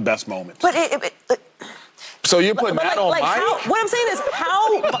better in the best moments. But so you're putting that on Mike? What I'm saying is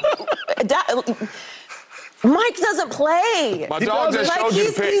how Mike doesn't play. My dog just showed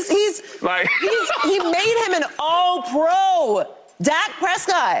you the pic. He made him an all-pro. Dak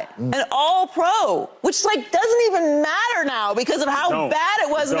Prescott, an all-pro, which, doesn't even matter now because of how bad it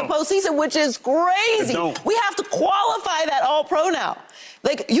was in the postseason, which is crazy. We have to qualify that all-pro now.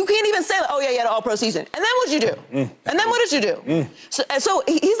 You can't even say, oh, yeah, you had an all-pro season. And then what'd you do? And then what did you do? So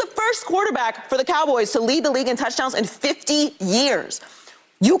he's the first quarterback for the Cowboys to lead the league in touchdowns in 50 years.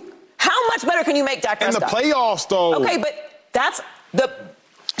 How much better can you make Dak Prescott? In the playoffs, though. Okay, but that's the...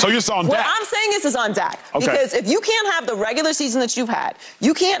 So you're on Dak? What I'm saying is on Dak. Okay. Because if you can't have the regular season that you've had,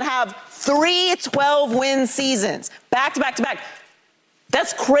 you can't have 3 12-win seasons back-to-back-to-back.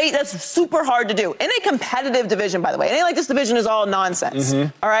 That's great. That's super hard to do. In a competitive division, by the way. It ain't like this division is all nonsense.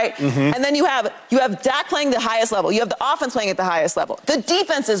 All right? And then you have Dak playing the highest level. You have the offense playing at the highest level. The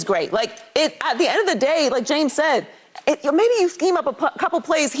defense is great. At the end of the day, like James said, maybe you scheme up a couple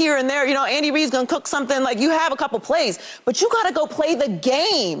plays here and there. Andy Reid's going to cook something. You have a couple plays, but you got to go play the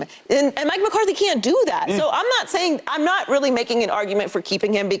game. And Mike McCarthy can't do that. So I'm not really making an argument for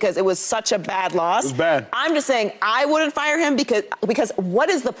keeping him because it was such a bad loss. It was bad. I'm just saying I wouldn't fire him because what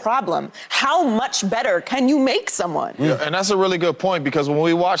is the problem? How much better can you make someone? Yeah, and that's a really good point because when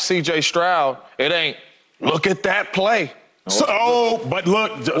we watch C.J. Stroud, it ain't, look at that play. But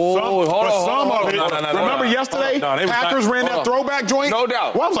look, some of it. Remember yesterday, Packers ran that throwback joint? No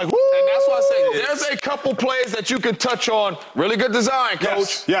doubt. Well, I was like, woo! And that's why I say there's a couple plays that you can touch on. Really good design,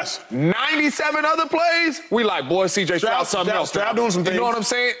 Coach. Yes. 97 other plays, we like, boy, C.J. Stroud, something else. Stroud doing some things. You know what I'm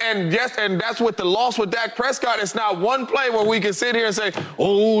saying? And that's with the loss with Dak Prescott. It's not one play where we can sit here and say,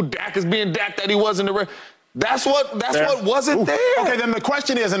 oh, Dak is being Dak that he was in the That's what wasn't there. Okay, then the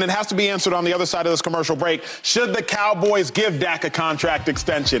question is, and it has to be answered on the other side of this commercial break, should the Cowboys give Dak a contract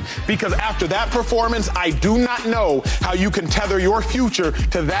extension? Because after that performance, I do not know how you can tether your future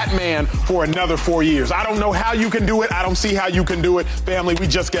to that man for another 4 years. I don't know how you can do it. I don't see how you can do it. Family, we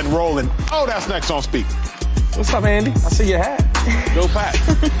just getting rolling. Oh, that's next on Speak. What's up, Andy? I see your hat. Go Pack.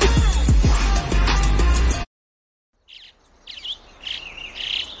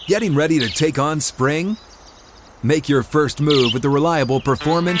 Getting ready to take on spring? Make your first move with the reliable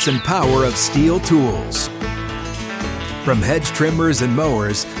performance and power of Steel tools. From hedge trimmers and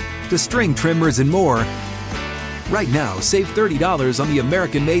mowers to string trimmers and more, right now save $30 on the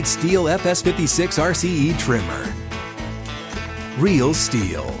American-made Steel FS56 RCE trimmer. Real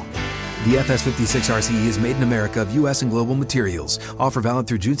Steel. The FS56 RCE is made in America of U.S. and global materials. Offer valid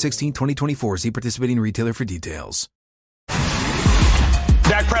through June 16, 2024. See participating retailer for details.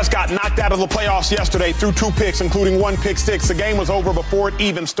 Dak Prescott knocked out of the playoffs yesterday through 2 picks, including 1 pick six. The game was over before it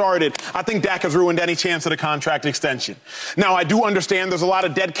even started. I think Dak has ruined any chance at a contract extension. Now, I do understand there's a lot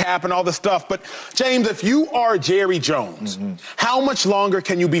of dead cap and all this stuff, but James, if you are Jerry Jones, how much longer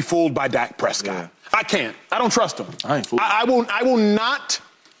can you be fooled by Dak Prescott? Yeah. I can't. I don't trust him. I ain't fooled. I will not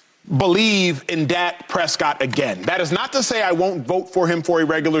believe in Dak Prescott again. That is not to say I won't vote for him for a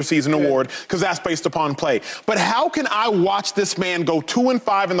regular season award, because that's based upon play. But how can I watch this man go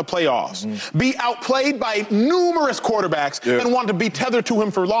 2-5 in the playoffs, be outplayed by numerous quarterbacks, and want to be tethered to him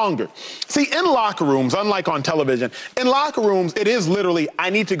for longer? See, in locker rooms, unlike on television, in locker rooms, it is literally,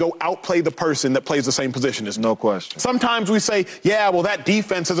 I need to go outplay the person that plays the same position as me. No question. Sometimes we say, yeah, well, that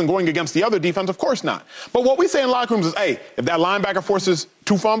defense isn't going against the other defense. Of course not. But what we say in locker rooms is, hey, if that linebacker forces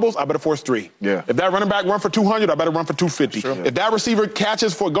 2 fumbles, I better force 3. Yeah. If that running back run for 200, I better run for 250. Sure. If that receiver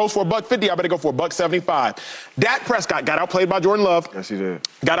goes for $150, I better go for $175. Dak Prescott got outplayed by Jordan Love. Yes, he did.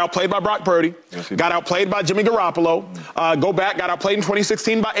 Got outplayed by Brock Purdy. Yes, he did. Got outplayed by Jimmy Garoppolo. Got outplayed in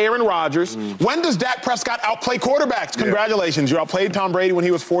 2016 by Aaron Rodgers. When does Dak Prescott outplay quarterbacks? Congratulations. You outplayed Tom Brady when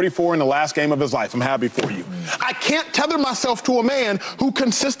he was 44 in the last game of his life. I'm happy for you. I can't tether myself to a man who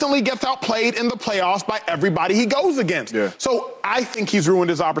consistently gets outplayed in the playoffs by everybody he goes against. Yeah. So I think he's ruined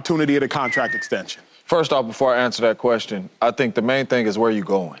his opportunity at a contract extension. First off, before I answer that question, I think the main thing is where you're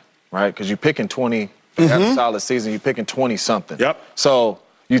going, right? Because you're picking 20, you have a solid season, you're picking 20-something. Yep. So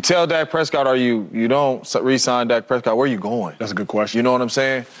you tell Dak Prescott, or you don't re-sign Dak Prescott, where are you going? That's a good question. You know what I'm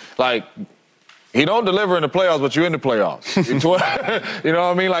saying? Like, he don't deliver in the playoffs, but you're in the playoffs. You know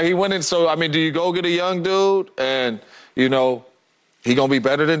what I mean? Like, he went in, so, I mean, do you go get a young dude and, he going to be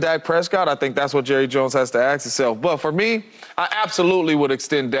better than Dak Prescott? I think that's what Jerry Jones has to ask himself. But for me, I absolutely would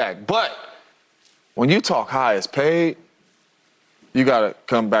extend Dak. But when you talk highest paid, you got to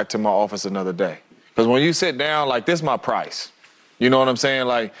come back to my office another day. Because when you sit down, like, this is my price. You know what I'm saying?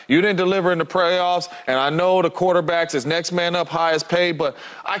 Like, you didn't deliver in the playoffs, and I know the quarterbacks is next man up, highest paid, but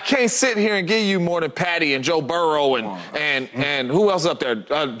I can't sit here and give you more than Patty and Joe Burrow and who else up there?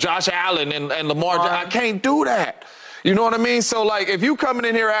 Josh Allen and Lamar. I can't do that. You know what I mean? So, like, if you coming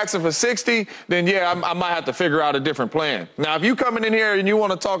in here asking for 60, then, yeah, I might have to figure out a different plan. Now, if you coming in here and you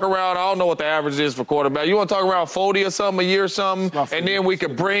want to talk around, I don't know what the average is for quarterback. You want to talk around 40 or something, a year or something, and then we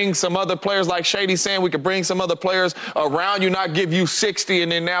could bring some other players, like Shady saying, we could bring some other players around you, not give you 60,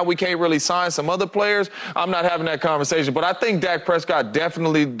 and then now we can't really sign some other players. I'm not having that conversation. But I think Dak Prescott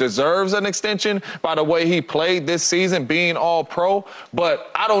definitely deserves an extension by the way he played this season, being all-pro.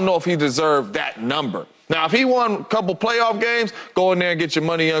 But I don't know if he deserved that number. Now, if he won a couple playoff games, go in there and get your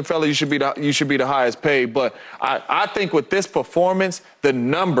money, young fella. You should be the highest paid. But I think with this performance, the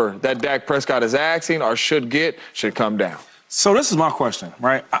number that Dak Prescott is asking or should come down. So this is my question,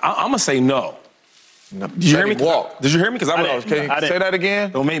 right? I'm gonna say no. Did you hear me? Did you hear me? Because I didn't. Can you say that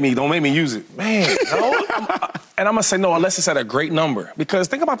again? Don't make me use it, man. No. And I'm gonna say no unless it's at a great number. Because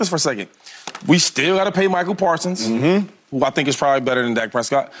think about this for a second. We still got to pay Michael Parsons. Mm-hmm. Who I think is probably better than Dak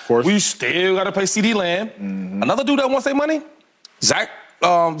Prescott. Of course. We still got to pay C.D. Lamb. Mm-hmm. Another dude that wants their money, Zach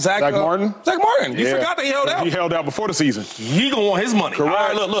Martin. Zach Martin. You forgot that he held out. He held out before the season. He gonna want his money. Correct.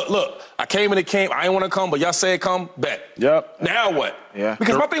 All right, look. I came in the camp. I didn't want to come, but y'all said come. Bet. Yep. Now what? Yeah.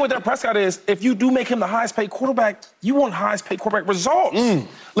 Because my thing with Dak Prescott is, if you do make him the highest paid quarterback, you want highest paid quarterback results.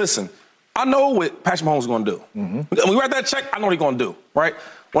 Listen, I know what Patrick Mahomes is gonna do. Mm-hmm. When we write that check, I know what he's gonna do. Right?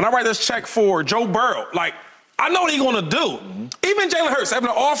 When I write this check for Joe Burrow, like, I know what he's going to do. Mm-hmm. Even Jalen Hurts having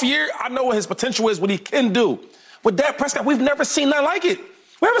an off year, I know what his potential is, what he can do. With Dak Prescott, we've never seen nothing like it.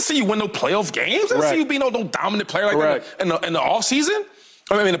 We haven't seen you win no playoff games. We haven't seen you be no dominant player like that in the offseason.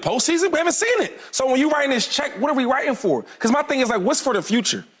 I mean, in the postseason, we haven't seen it. So when you're writing this check, what are we writing for? Because my thing is, like, what's for the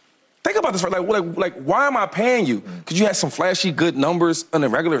future? Think about this. Like, why am I paying you? Because you had some flashy good numbers in the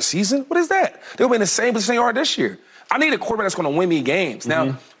regular season? What is that? They'll be in the same position they are this year. I need a quarterback that's going to win me games.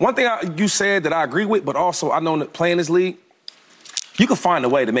 Now, one thing you said that I agree with, but also I know that playing this league, you can find a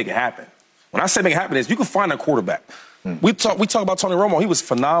way to make it happen. When I say make it happen is you can find a quarterback. We talk about Tony Romo. He was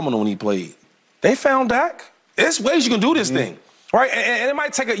phenomenal when he played. They found Dak. There's ways you can do this thing, right? And it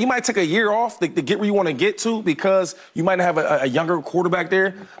might you might take a year off to get where you want to get to because you might have a younger quarterback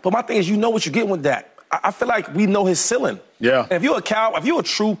there. But my thing is, you know what you're getting with Dak. I feel like we know his ceiling. Yeah. And if you're a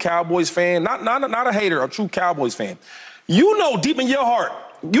true Cowboys fan, not a hater, a true Cowboys fan, you know deep in your heart,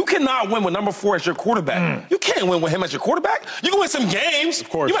 you cannot win with number 4 as your quarterback. You can't win with him as your quarterback. You can win some games. Of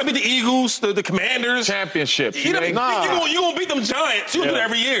course. You might beat the Eagles, the Commanders. Championships. You're going to beat them Giants. You do that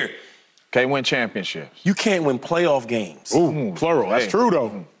every year. Can't win championships. You can't win playoff games. Ooh, plural. That's true,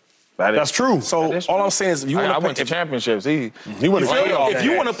 though. That's true. So all I'm saying is, if you want to went to championships. He went to playoffs.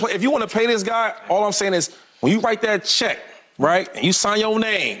 If you want to pay this guy, all I'm saying is, when you write that check, right, and you sign your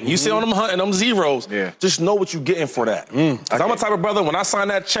name, and you sit on them zeros, just know what you're getting for that. Because I'm the type of brother, when I sign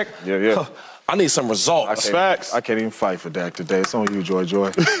that check, I need some results. Facts. I can't even fight for Dak today. It's on you, Joy.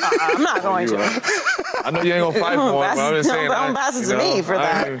 I'm not going to. I know you ain't going to fight for him, but I'm just saying. Don't pass it to me for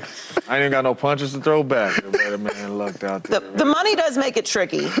that. I ain't got no punches to throw back. The better man lucked out there. The money does make it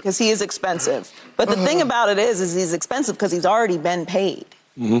tricky because he is expensive. But the thing about it is he's expensive because he's already been paid.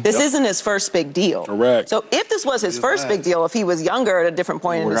 This isn't his first big deal. Correct. So if this was his first big deal, if he was younger at a different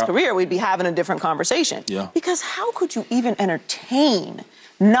point in his career, we'd be having a different conversation. Yeah. Because how could you even entertain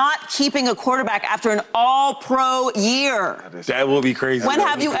not keeping a quarterback after an all-pro year? That will be crazy. When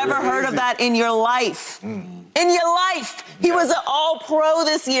have you ever heard of that in your life? In your life. He was an all-pro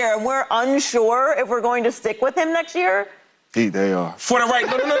this year, and we're unsure if we're going to stick with him next year? They are. For the right...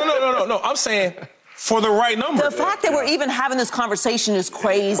 No. I'm saying... For the right number. The fact that we're even having this conversation is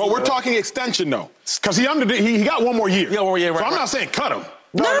crazy. But we're talking extension, though. Because he got one more year. Yeah, 1 more year, right. So I'm not saying cut him.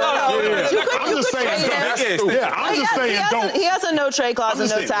 No. I'm just saying don't. He has a no-trade clause and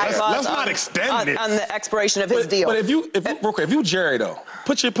no tag clause. Let's not extend it. On the expiration of his deal. But if you Jerry, though,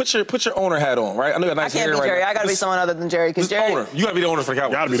 put your owner hat on, right? I know you got nice hair. I can't be Jerry. I got to be someone other than Jerry. Because Jerry, owner. You got to be the owner for the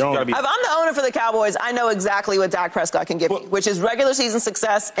Cowboys. Got to be the owner. If I'm the owner for the Cowboys, I know exactly what Dak Prescott can give me, which is regular season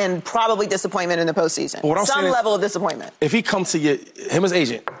success and probably disappointment in the postseason. Some level of disappointment. If he comes to him as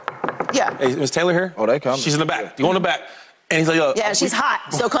agent. Yeah. Hey, Miss Taylor here? Oh, they come. She's in the back. You go in the back. And he's like, yeah, she's hot,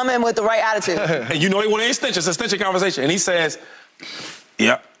 so come in with the right attitude. And you know he want an extension. It's an extension conversation. And he says,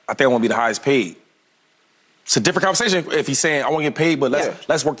 yeah, I think I want to be the highest paid. It's a different conversation if he's saying, I want to get paid, but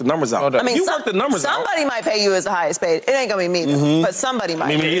let's work the numbers out. I mean, somebody might pay you as the highest paid. It ain't going to be me, though, but somebody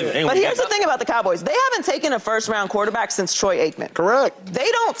might. Me either. But here's the thing about the Cowboys. They haven't taken a first-round quarterback since Troy Aikman. Correct.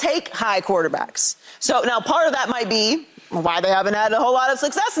 They don't take high quarterbacks. So now part of that might be why they haven't had a whole lot of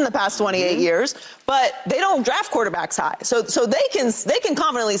success in the past 28 years. But they don't draft quarterbacks high. So they can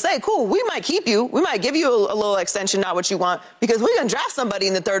confidently say, cool, we might keep you. We might give you a little extension, not what you want, because we're going to draft somebody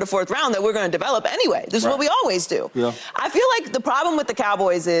in the 3rd or 4th round that we're going to develop anyway. This is what we always do. Yeah. I feel like the problem with the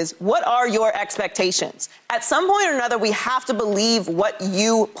Cowboys is, what are your expectations? At some point or another, we have to believe what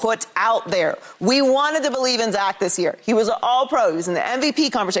you put out there. We wanted to believe in Zach this year. He was an all-pro. He was in the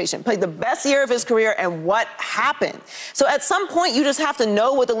MVP conversation, played the best year of his career, and what happened? So at some point, you just have to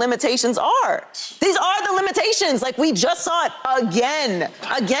know what the limitations are. These are the limitations. Like, we just saw it again,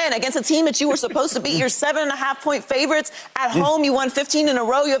 against a team that you were supposed to beat. You're 7.5-point favorites. At home, you won 15 in a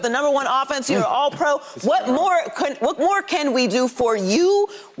row. You have the #1 offense. You're all-pro. What more can we do for you?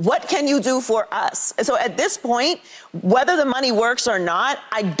 What can you do for us? And so at this point, whether the money works or not,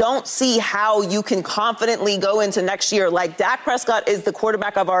 I don't see how you can confidently go into next year like Dak Prescott is the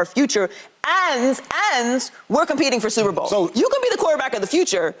quarterback of our future, and we're competing for Super Bowl. So you can be the quarterback of the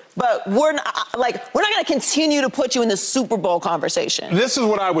future, but we're not going to continue to put you in the Super Bowl conversation. This is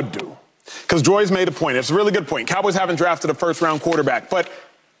what I would do, because Joy's made a point. It's a really good point. Cowboys haven't drafted a first-round quarterback, but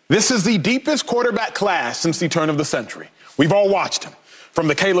this is the deepest quarterback class since the turn of the century. We've all watched him. From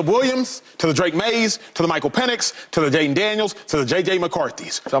the Caleb Williams, to the Drake Mays, to the Michael Penix, to the Jaden Daniels, to the J.J.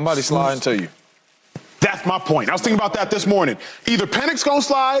 McCarthy's. Somebody sliding to you. That's my point. I was thinking about that this morning. Either Penix gonna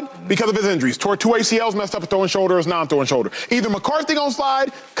slide because of his injuries. Tore 2 ACLs, messed up a throwing shoulder, is non-throwing shoulder. Either McCarthy gonna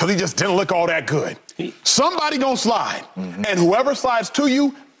slide because he just didn't look all that good. Somebody gonna slide. And whoever slides to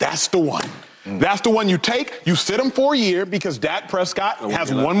you, that's the one. That's the one you take. You sit him for a year because Dak Prescott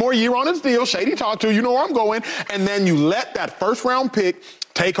has one more year on his deal. Shady talked to you know where I'm going. And then you let that first-round pick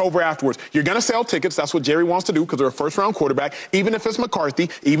take over afterwards. You're going to sell tickets. That's what Jerry wants to do because they're a first-round quarterback. Even if it's McCarthy,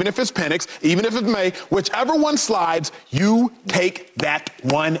 even if it's Penix, even if it's May, whichever one slides, you take that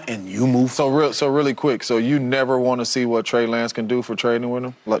one and you move. So really quick, so you never want to see what Trey Lance can do for trading with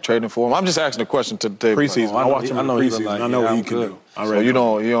him, like trading for him? I'm just asking a question to the table. Preseason. I watch him in preseason. I know what he can do. So you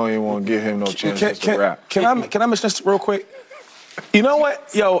don't even want to give him no chance to rap. Can I mention this real quick? You know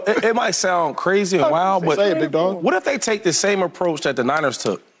what? Yo, it might sound crazy and wild, but say it, big dog. What if they take the same approach that the Niners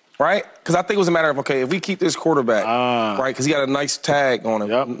took, right? Because I think it was a matter of, okay, if we keep this quarterback, right, because he got a nice tag on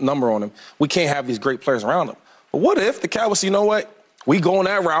him, number on him, we can't have these great players around him. But what if the Cowboys say, you know what? We go on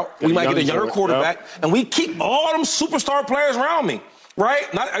that route. We might get a younger quarterback, and we keep all them superstar players around me.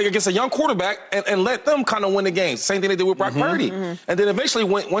 Right? Not against a young quarterback and let them kind of win the game. Same thing they did with Brock Purdy. And then eventually,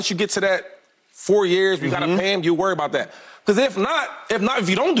 once you get to that 4 years, you got to pay him, you worry about that. Because if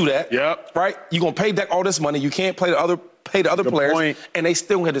you don't do that, right, you're going to pay Dak all this money. You can't pay the other players, and they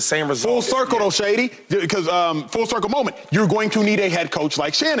still get the same result. Full circle, though, Shady, because full circle moment. You're going to need a head coach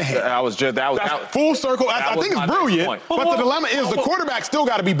like Shanahan. That was full circle. I think it's brilliant, but the dilemma is the quarterback still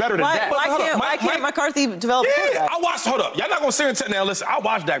got to be better than Dak. Why can't McCarthy develop a quarterback? Hold up. Y'all not going to sit and tell now, listen, I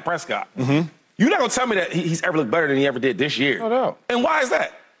watched Dak Prescott. You're not going to tell me that he's ever looked better than he ever did this year. No. And why is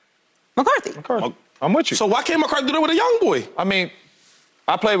that? McCarthy. I'm with you. So why can't McCarthy do that with a young boy? I mean,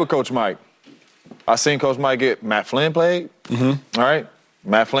 I played with Coach Mike. I seen Coach Mike get Matt Flynn played. All right.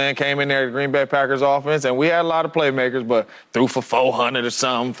 Matt Flynn came in there to Green Bay Packers offense, and we had a lot of playmakers, but threw for 400 or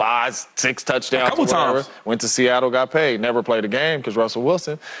something, 5, 6 touchdowns. A couple times. Went to Seattle, got paid. Never played a game because Russell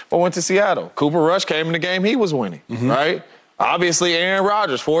Wilson, but went to Seattle. Cooper Rush came in the game he was winning, right? Obviously, Aaron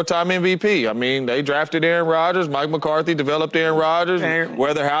Rodgers, 4-time MVP. I mean, they drafted Aaron Rodgers. Mike McCarthy developed Aaron Rodgers.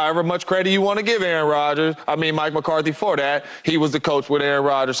 However much credit you want to give Mike McCarthy for that, he was the coach with Aaron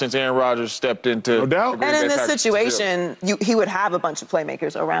Rodgers since Aaron Rodgers stepped into. No doubt. And in this situation, he would have a bunch of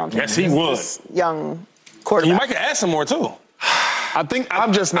playmakers around him. Yes, he would. Young quarterback. You might add some more, too. I think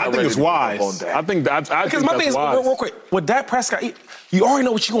it's wise. I think because my thing is, real quick, with Dak Prescott, you already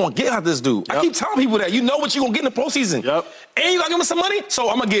know what you're going to get out of this dude. I keep telling people that. You know what you're going to get in the postseason. And you got to give him some money. So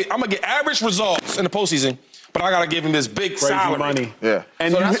I'm going to get average results in the postseason, but I got to give him this big crazy salary. Money. Yeah.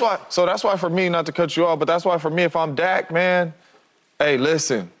 And so that's why for me, not to cut you off, but that's why for me, if I'm Dak, man, hey,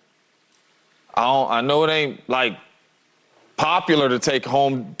 listen, I know it ain't like popular to take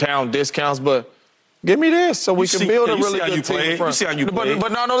hometown discounts, but give me this so we can build a really good team. You see how you play.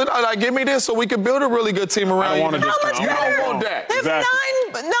 But no, give me this so we can build a really good team around you. You don't want that. They have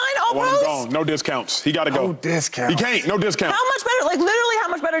nine All-Pros? No discounts. He got to go. No discounts. He can't. No discounts. How much better? Like, literally, how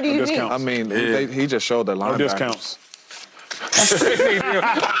much better do you need? I mean, he just showed that linebacker. No discounts.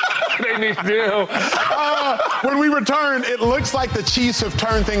 They need to. When we return, it looks like the Chiefs have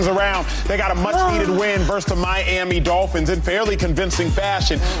turned things around. They got a much-needed win versus the Miami Dolphins in fairly convincing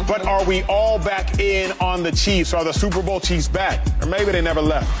fashion. But are we all back in on the Chiefs? Are the Super Bowl Chiefs back? Or maybe they never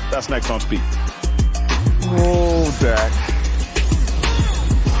left. That's next on Speed. Oh, Dak.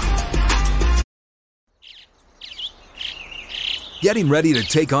 Getting ready to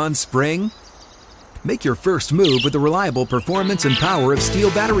take on spring? Make your first move with the reliable performance and power of Steel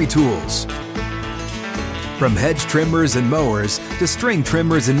battery tools. From hedge trimmers and mowers to string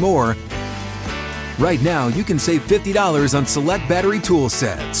trimmers and more, right now you can save $50 on select battery tool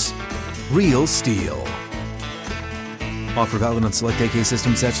sets. Real Steel. Offer valid on select AK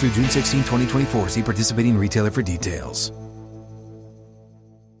system sets through June 16, 2024. See participating retailer for details.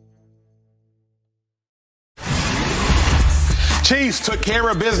 Chiefs took care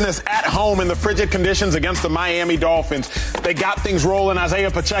of business at home in the frigid conditions against the Miami Dolphins. They got things rolling. Isaiah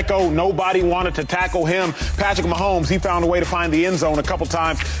Pacheco, nobody wanted to tackle him. Patrick Mahomes, he found a way to find the end zone a couple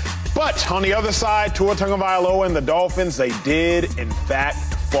times. But on the other side, Tua Tagovailoa and the Dolphins, they did, in fact,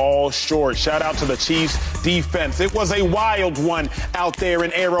 fall short. Shout out to the Chiefs defense. It was a wild one out there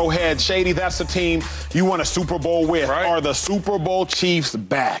in Arrowhead. Shady, that's the team you won a Super Bowl with. Right. Are the Super Bowl Chiefs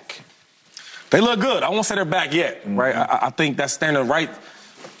back? They look good. I won't say they're back yet, right? I think that's in the right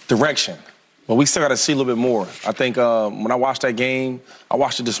direction. But we still got to see a little bit more. I think when I watched that game, I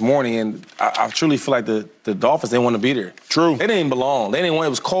watched it this morning, and I truly feel like the Dolphins, they want to be there. True. They didn't belong. They didn't want, it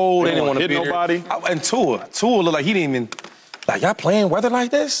was cold. They didn't want to be nobody. There. And Tua looked like he didn't even, like, y'all playing weather like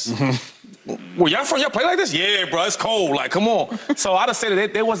this? Mm-hmm. Well, y'all play like this? Yeah, bro, it's cold. Like, come on. So I'd have said that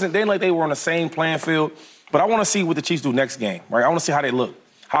they didn't like they were on the same playing field. But I want to see what the Chiefs do next game, right? I want to see how they look.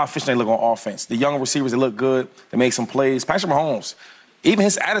 How efficient they look on offense. The young receivers, they look good. They make some plays. Patrick Mahomes, even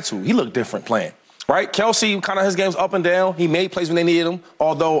his attitude, he looked different playing, right? Kelsey, kind of his game's up and down. He made plays when they needed him,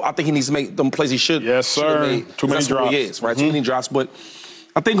 although I think he needs to make them plays he should. Yes, sir. Too many drops. He is, right? Mm-hmm. Too many drops. But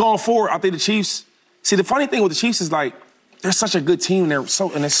I think going forward, I think the Chiefs, see, the funny thing with the Chiefs is, like, they're such a good team. They're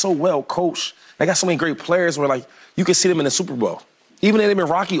so well coached. They got so many great players where, like, you can see them in the Super Bowl. Even though they've been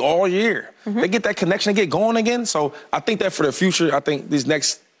rocky all year. Mm-hmm. They get that connection, they get going again. So I think that for the future, I think these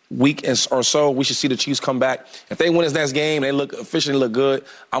next week or so, we should see the Chiefs come back. If they win this next game, they look efficient, look good,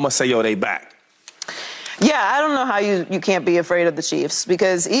 I'm going to say, yo, they back. Yeah, I don't know how you can't be afraid of the Chiefs,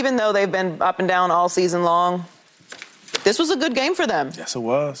 because even though they've been up and down all season long, this was a good game for them. Yes, it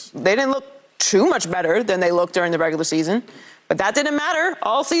was. They didn't look too much better than they looked during the regular season, but that didn't matter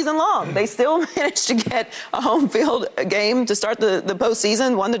all season long. They still managed to get a home field game to start the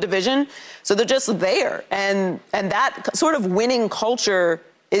postseason, won the division, so they're just there. And that sort of winning culture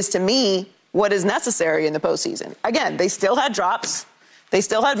is, to me, what is necessary in the postseason. Again, they still had drops. They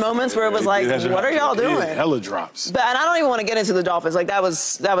still had moments where it was like, what are y'all doing? Hella drops. And I don't even want to get into the Dolphins. Like, it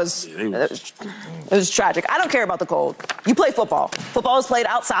was tragic. I don't care about the cold. You play football. Football is played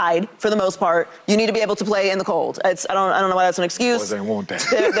outside for the most part. You need to be able to play in the cold. I don't know why that's an excuse. They won't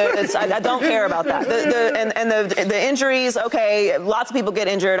that. I don't care about that. The injuries, okay, lots of people get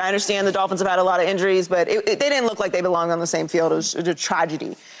injured. I understand the Dolphins have had a lot of injuries, but they didn't look like they belonged on the same field. It was a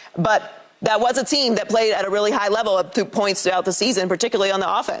tragedy. But that was a team that played at a really high level up to points throughout the season, particularly on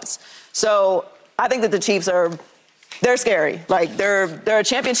the offense. So I think that the Chiefs they're scary. Like, they're a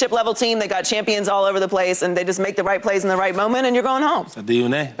championship level team. They got champions all over the place, and they just make the right plays in the right moment, and you're going home. It's a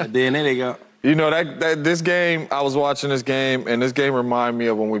DNA. The DNA they got. You know, this game, I was watching this game, and this game reminded me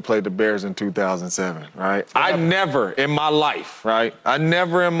of when we played the Bears in 2007, right? I never in my life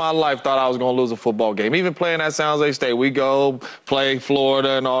thought I was going to lose a football game. Even playing at San Jose State, we go play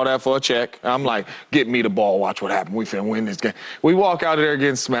Florida and all that for a check. I'm like, get me the ball, watch what happened. We finna win this game. We walk out of there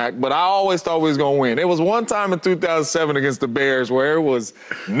getting smacked, but I always thought we was going to win. It was one time in 2007 against the Bears where it was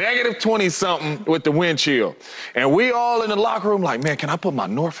negative 20-something with the wind chill. And we all in the locker room like, man, can I put my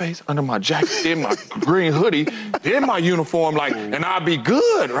North Face under my jacket? In my green hoodie, in my uniform, like, and I'll be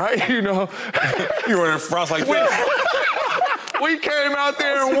good, right? You know, you were in frost like this. We came out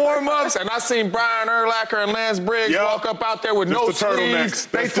there in warm-ups, and I seen Brian Urlacher and Lance Briggs walk up out there with no sleeves.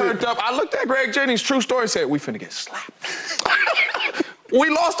 They turned up. I looked at Greg Jennings' true story, said, we finna get slapped. We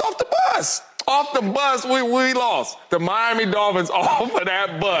lost off the bus. Off the bus, we lost. The Miami Dolphins off of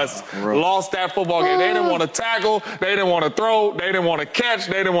that bus lost that football game. They didn't want to tackle. They didn't want to throw. They didn't want to catch.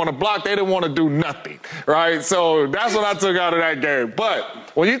 They didn't want to block. They didn't want to do nothing, right? So that's what I took out of that game.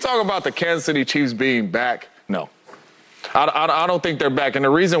 But when you talk about the Kansas City Chiefs being back, no. I don't think they're back. And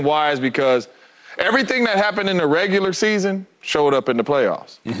the reason why is because everything that happened in the regular season showed up in the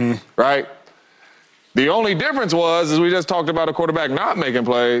playoffs, right? The only difference is we just talked about a quarterback not making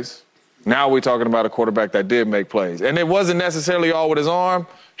plays. Now we're talking about a quarterback that did make plays. And it wasn't necessarily all with his arm.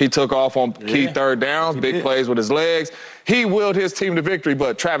 He took off on key third downs, big plays with his legs. He willed his team to victory,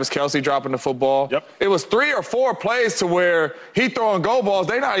 but Travis Kelce dropping the football. Yep. It was 3 or 4 plays to where he throwing go balls.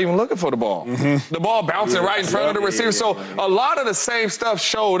 They're not even looking for the ball. The ball bouncing right in front of the receiver. So a lot of the same stuff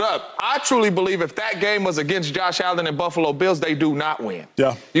showed up. I truly believe if that game was against Josh Allen and Buffalo Bills, they do not win.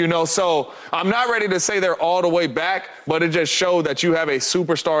 Yeah. You know, so I'm not ready to say they're all the way back, but it just showed that you have a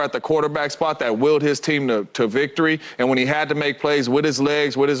superstar at the quarterback spot that willed his team to victory. And when he had to make plays with his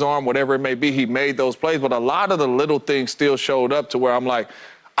legs, with his arm, whatever it may be, he made those plays. But a lot of the little things still showed up to where I'm like,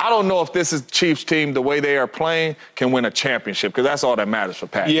 I don't know if this is Chiefs team, the way they are playing, can win a championship, because that's all that matters for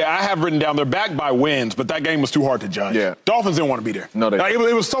Pat. Yeah, I have written down they're backed by wins, but that game was too hard to judge. Yeah. Dolphins didn't want to be there. No, they didn't.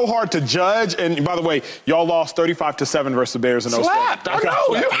 It was so hard to judge. And by the way, y'all lost 35-7 versus the Bears in 07. Slapped. I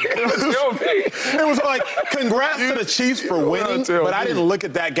know. It was like, congrats to the Chiefs for winning, but I didn't look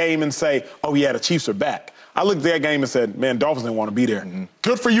at that game and say, oh, yeah, the Chiefs are back. I looked at that game and said, man, Dolphins didn't want to be there.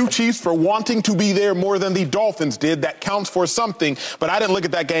 Good for you, Chiefs, for wanting to be there more than the Dolphins did. That counts for something. But I didn't look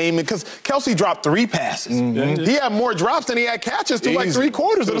at that game because Kelce dropped 3 passes. He had more drops than he had catches to like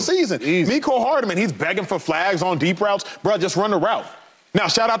 3/4 of the season. Mecole Hardman, he's begging for flags on deep routes. Bro, just run the route. Now,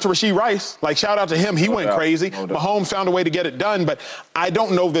 shout out to Rashee Rice. Like, shout out to him. He went crazy. Mahomes found a way to get it done. But I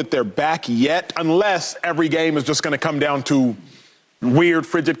don't know that they're back yet unless every game is just going to come down to weird,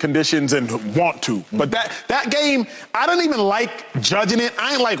 frigid conditions and want to. But that game, I don't even like judging it.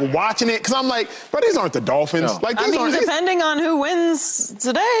 I ain't like watching it because I'm like, bro, these aren't the Dolphins. No. Like, I mean, depending on who wins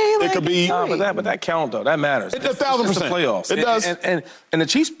today. It could be. No, but that count, though. That matters. It's 1,000%. It's the playoffs. It does. And the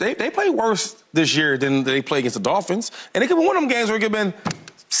Chiefs, they play worse this year than they play against the Dolphins. And it could be one of them games where it could have been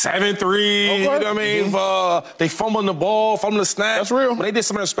 7-3, you know what I mean? They fumbling the ball, fumbling the snap. That's real. But they did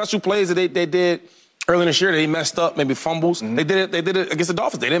some of the special plays that they did early this year. They messed up, maybe fumbles. They did it against the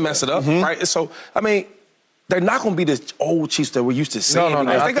Dolphins. They didn't mess it up, right? So, I mean, they're not going to be the old Chiefs that we're used to seeing. No,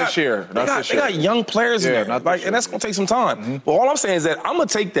 not this year. They got young players in there, and that's going to take some time. But all I'm saying is that I'm going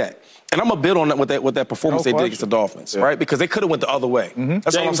to take that, and I'm going to build on that with that performance they did against the Dolphins, right? Because they could have went the other way.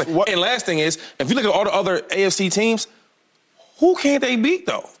 That's all I'm saying. And last thing is, if you look at all the other AFC teams, who can't they beat,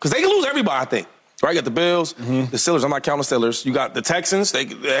 though? Because they can lose everybody, I think. Right, you got the Bills, the Steelers. I'm not counting the Steelers. You got the Texans. They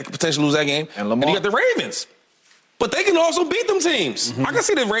could potentially lose that game. And you got the Ravens. But they can also beat them teams. I can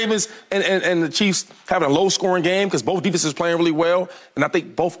see the Ravens and the Chiefs having a low-scoring game because both defenses playing really well. And I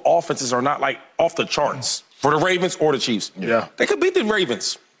think both offenses are not, like, off the charts for the Ravens or the Chiefs. Yeah. They could beat the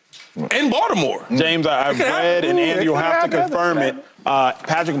Ravens in Baltimore. James, I've read, and Andy, you'll have to confirm it.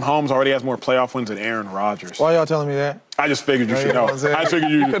 Patrick Mahomes already has more playoff wins than Aaron Rodgers. Why y'all telling me that? I just figured you should know. I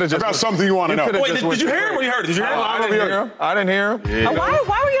figured you could have just got something you want to know. Wait, did you hear him or you heard it? Did you hear him? I didn't hear him. Yeah.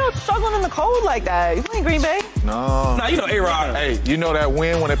 Why were y'all struggling in the cold like that? You playing Green Bay? No. Nah, you know A-Rod. Hey, you know that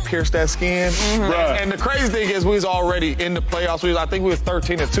win when it pierced that skin? And the crazy thing is we was already in the playoffs. I think we was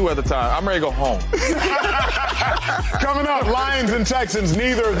 13-2 at the time. I'm ready to go home. Coming up, Lions and Texans,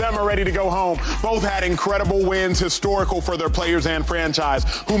 neither of them are ready to go home. Both had incredible wins, historical for their players and franchise.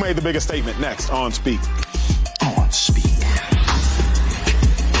 Who made the biggest statement? Next on Speak. On Speak.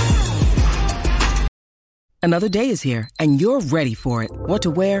 Another day is here, and you're ready for it. What to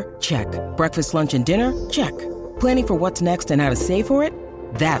wear? Check. Breakfast, lunch, and dinner? Check. Planning for what's next and how to save for it?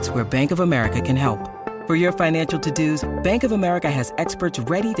 That's where Bank of America can help. For your financial to-dos, Bank of America has experts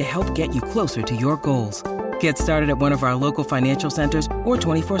ready to help get you closer to your goals. Get started at one of our local financial centers or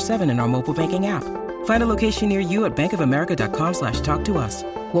 24/7 in our mobile banking app. Find a location near you at bankofamerica.com/talktous.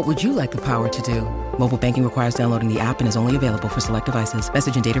 What would you like the power to do? Mobile banking requires downloading the app and is only available for select devices.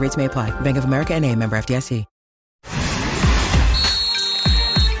 Message and data rates may apply. Bank of America NA, member FDIC.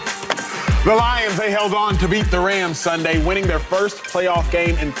 The Lions, they held on to beat the Rams Sunday, winning their first playoff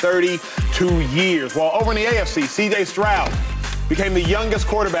game in 32 years. While over in the AFC, C.J. Stroud became the youngest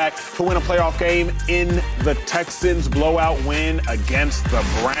quarterback to win a playoff game in the Texans' blowout win against the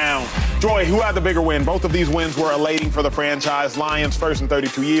Browns. Joy, who had the bigger win? Both of these wins were elating for the franchise. Lions first in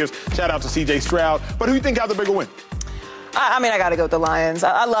 32 years. Shout out to C.J. Stroud. But who do you think had the bigger win? I mean, I got to go with the Lions.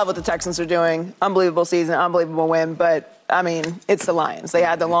 I love what the Texans are doing. Unbelievable season, unbelievable win. But, I mean, it's the Lions. They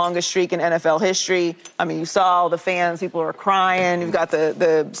had the longest streak in NFL history. I mean, you saw the fans. People are crying. You've got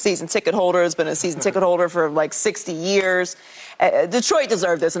the season ticket holder. Has been a season ticket holder for like 60 years. Detroit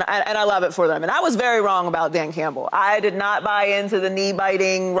deserved this, and I love it for them. And I was very wrong about Dan Campbell. I did not buy into the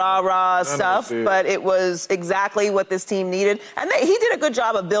knee-biting, rah-rah stuff, but it was exactly what this team needed. And he did a good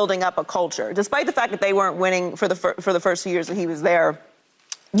job of building up a culture. Despite the fact that they weren't winning for the first few years that he was there,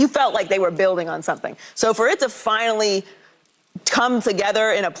 you felt like they were building on something. So for it to finally come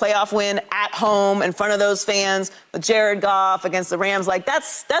together in a playoff win at home in front of those fans with Jared Goff against the Rams, like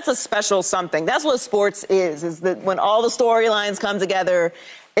that's a special something. That's what sports is that when all the storylines come together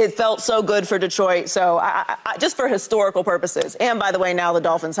it felt so good for Detroit. So I just for historical purposes. And by the way, now the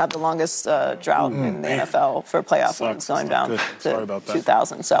Dolphins have the longest drought in the NFL for playoff wins, going down to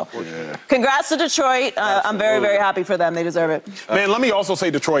 2000. So congrats to Detroit. I'm very, very happy for them. They deserve it. Man, let me also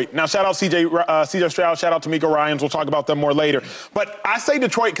say Detroit. Now, shout out CJ Stroud. Shout out to Miko Ryans. We'll talk about them more later. But I say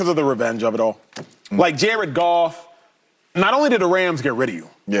Detroit because of the revenge of it all. Like Jared Goff, not only did the Rams get rid of you,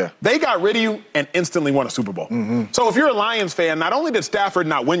 they got rid of you and instantly won a Super Bowl. So if you're a Lions fan, not only did Stafford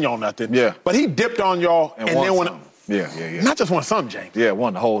not win y'all nothing, but he dipped on y'all and then won. Not just won some, James.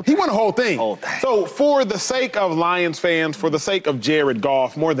 Won the whole thing. He won the whole thing. Whole thing. So for the sake of Lions fans, for the sake of Jared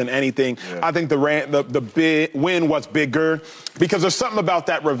Goff, more than anything, I think the big win was bigger because there's something about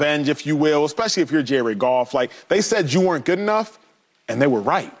that revenge, if you will, especially if you're Jared Goff. Like, they said you weren't good enough, and they were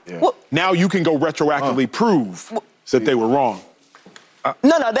right. Well, now you can go retroactively prove that they were wrong.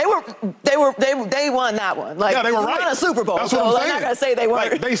 No, they won that one. Like, they were right. They won a Super Bowl. That's what I'm saying. I'm not gonna say they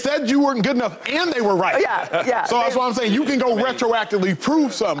weren't. Like, they said you weren't good enough, and they were right. So that's what I'm saying. You can go retroactively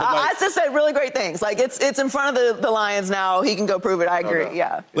prove something. I just said really great things. Like, it's in front of the Lions now. He can go prove it. I agree.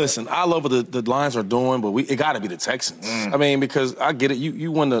 Listen, I love what the Lions are doing, but it got to be the Texans. I mean, because I get it.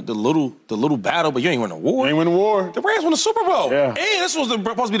 You won the little battle, but you ain't win the war. You ain't win the war. The Rams won the Super Bowl. And this was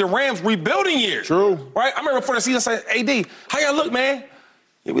supposed to be the Rams rebuilding year. True. Right? I remember before the season, I said, AD, how y'all look, man?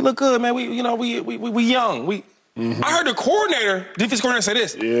 Yeah, we look good, man. We young. I heard the defense coordinator say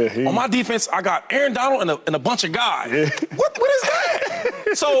this. On my defense, I got Aaron Donald and a bunch of guys. What is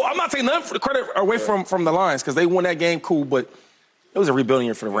that? So I'm not taking none for the credit away from the Lions because they won that game, cool, but it was a rebuilding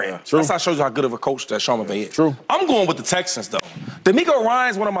year for the Rams. That's how it shows you how good of a coach that Sean McVay is. True. I'm going with the Texans, though. D'Amico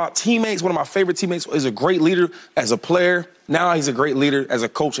Ryan's one of my teammates, one of my favorite teammates, is a great leader as a player. Now he's a great leader as a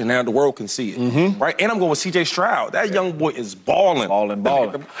coach, and now the world can see it. Right? And I'm going with CJ Stroud. That young boy is balling. Balling.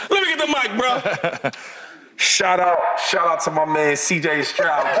 Let me get the mic, bro. Shout out to my man CJ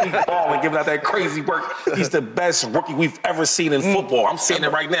Stroud. Keep balling, giving out that crazy work. He's the best rookie we've ever seen in football. I'm saying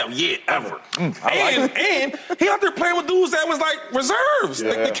it right now. Ever. And he out there playing with dudes that was like reserves.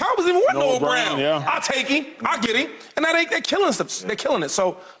 The Cowboys even want Noah Brown. I take him. I get him. And now they're killing stuff. They're killing it.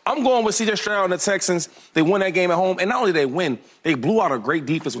 So I'm going with CJ Stroud and the Texans. They won that game at home. And not only did they win, they blew out a great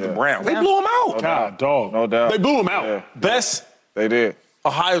defense with the Browns. They blew them out. God, dog. No doubt. They blew them out. Best. They did.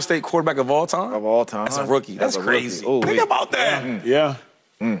 Ohio State quarterback of all time? Of all time. That's a rookie. That's crazy. Rookie. Think about that.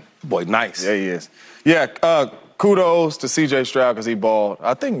 Boy, nice. Yeah, he is. Kudos to C.J. Stroud because he balled.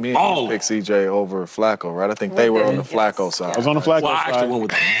 I think me and you picked C.J. over Flacco, right? I think they were on the Flacco side. I was on the Flacco side. I actually went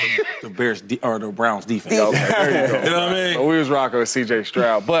with the Bears or the Browns defense. Okay, there you go. You know what I mean? So we was rocking with C.J.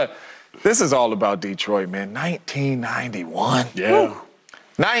 Stroud. But this is all about Detroit, man. 1991.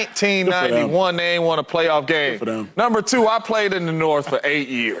 1991, they ain't won a playoff game. For them. Number 2, I played in the North for 8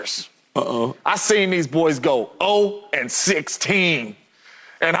 years. I seen these boys go 0-16.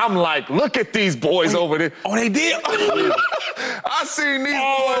 And I'm like, look at these boys over there. Oh, they did? I seen these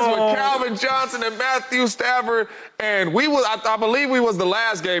boys with Calvin Johnson and Matthew Stafford. And I believe we was the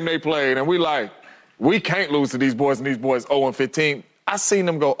last game they played. And we can't lose to these boys, and these boys 0-15. I seen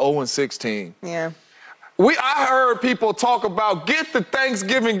them go 0-16. Yeah. I heard people talk about get the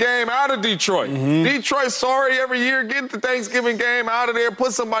Thanksgiving game out of Detroit. Detroit, sorry, every year, get the Thanksgiving game out of there,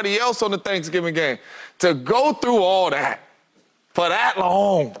 put somebody else on the Thanksgiving game. To go through all that for that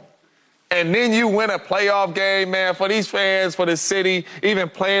long, and then you win a playoff game, man, for these fans, for the city, even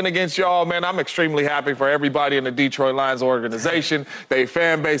playing against y'all, man, I'm extremely happy for everybody in the Detroit Lions organization, they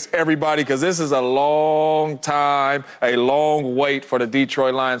fan base, everybody, because this is a long time, a long wait for the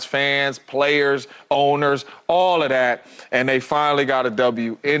Detroit Lions fans, players, owners, all of that, and they finally got a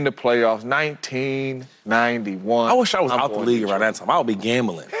W in the playoffs, 1991. I wish I was out the league around that time. I would be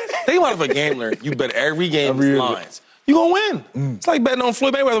gambling. Think about it, if a gambler, you bet every game with Lions. You gonna win. It's like betting on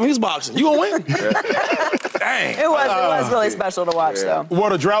Floyd Mayweather when he's boxing. You gonna win. Dang. It was really special to watch, though.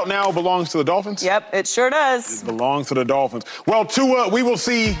 Well, the drought now belongs to the Dolphins? Yep, it sure does. It belongs to the Dolphins. Well, Tua, we will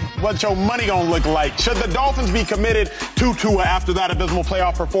see what your money gonna look like. Should the Dolphins be committed to Tua after that abysmal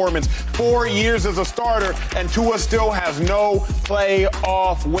playoff performance? 4 years as a starter, and Tua still has no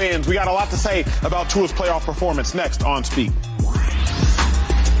playoff wins. We got a lot to say about Tua's playoff performance next on Speak.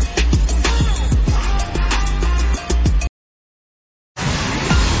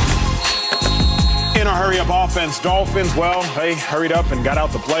 In a hurry-up offense, Dolphins, well, they hurried up and got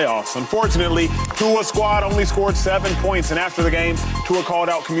out the playoffs. Unfortunately, Tua's squad only scored 7 points, and after the game, Tua called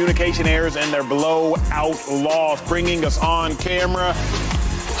out communication errors and their blowout loss, bringing us on camera.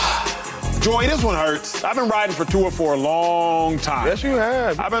 Joy, this one hurts. I've been riding for Tua for a long time. Yes, you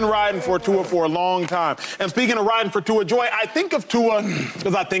have. I've been riding for Tua for a long time. And speaking of riding for Tua, Joy, I think of Tua,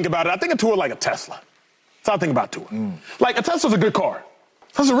 because I think about it, I think of Tua like a Tesla. That's how I think about Tua. Like, a Tesla's a good car.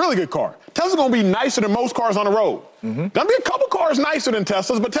 Tesla's a really good car. Tesla's going to be nicer than most cars on the road. Going to be a couple cars nicer than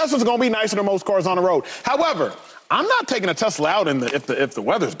Tesla's, but Tesla's going to be nicer than most cars on the road. However, I'm not taking a Tesla out if the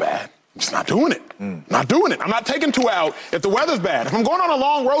weather's bad. I'm just not doing it. Not doing it. I'm not taking Tua out if the weather's bad. If I'm going on a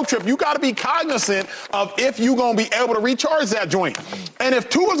long road trip, you got to be cognizant of if you're going to be able to recharge that joint. And if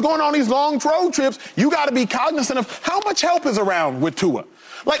Tua's going on these long road trips, you got to be cognizant of how much help is around with Tua.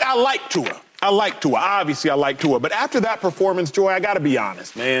 Like, I like Tua. Obviously, I like Tua. But after that performance, Joy, I got to be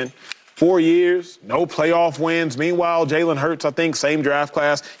honest, man. 4 years, no playoff wins. Meanwhile, Jalen Hurts, I think, same draft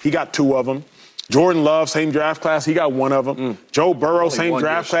class. He got 2 of them. Jordan Love, same draft class. He got 1 of them. Joe Burrow, same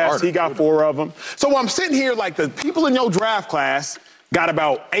draft class. He got 4 of them. So I'm sitting here like the people in your draft class got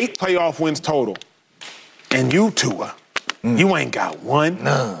about 8 playoff wins total. And you, Tua, you ain't got 1.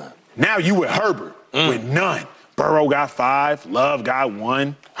 None. Now you with Herbert with none. Burrow got 5. Love got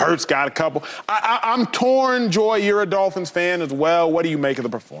 1. Hurts got a couple. I'm torn, Joy. You're a Dolphins fan as well. What do you make of the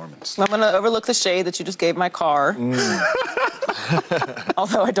performance? I'm going to overlook the shade that you just gave my car.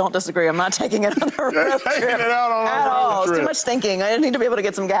 Although I don't disagree. I'm not taking it on a road trip at all. It's too much thinking. I need to be able to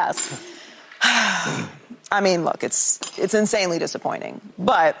get some gas. I mean, look, it's insanely disappointing.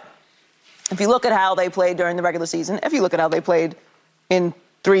 But if you look at how they played during the regular season, if you look at how they played in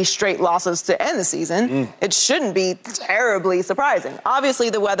 3 straight losses to end the season, it shouldn't be terribly surprising. Obviously,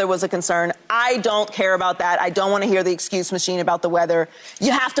 the weather was a concern. I don't care about that. I don't want to hear the excuse machine about the weather.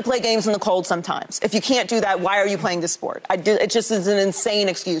 You have to play games in the cold sometimes. If you can't do that, why are you playing this sport? It just is an insane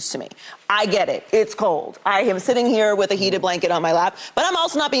excuse to me. I get it. It's cold. I am sitting here with a heated blanket on my lap, but I'm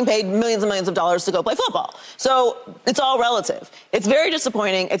also not being paid millions and millions of dollars to go play football. So it's all relative. It's very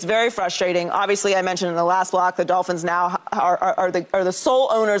disappointing. It's very frustrating. Obviously, I mentioned in the last block, the Dolphins now are the sole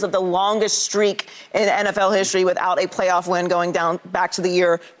owners of the longest streak in NFL history without a playoff win, going down back to the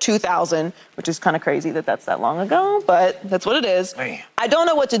year 2000, which is kind of crazy that that's that long ago, but that's what it is. Man. I don't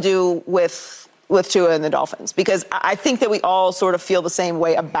know what to do with Tua and the Dolphins, because I think that we all sort of feel the same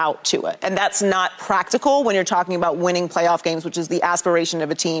way about Tua. And that's not practical when you're talking about winning playoff games, which is the aspiration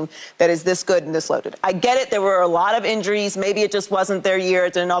of a team that is this good and this loaded. I get it. There were a lot of injuries. Maybe it just wasn't their year.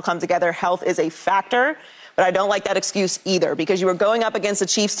 It didn't all come together. Health is a factor. But I don't like that excuse either, because you were going up against a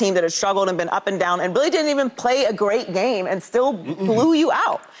Chiefs team that has struggled and been up and down and really didn't even play a great game and still blew you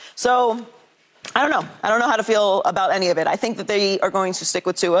out. So I don't know. I don't know how to feel about any of it. I think that they are going to stick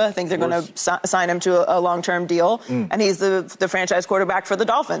with Tua. I think they're going to sign him to a long-term deal. And he's the franchise quarterback for the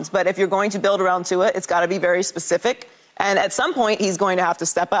Dolphins. But if you're going to build around Tua, it's got to be very specific. And at some point, he's going to have to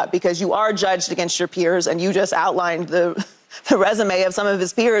step up, because you are judged against your peers. And you just outlined the resume of some of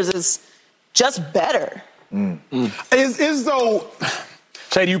his peers is just better. Is though...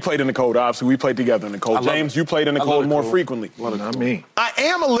 Shady, you played in the cold. Obviously, we played together in the cold. James, you played in the cold more frequently. Not me. I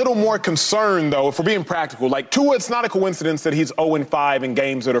am a little more concerned, though, if we're being practical. Like, Tua, it's not a coincidence that he's 0-5 in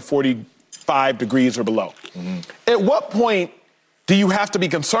games that are 45 degrees or below. At what point do you have to be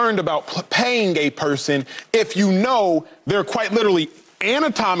concerned about paying a person if you know they're quite literally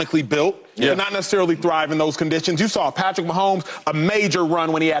anatomically built, to not necessarily thrive in those conditions? You saw Patrick Mahomes, a major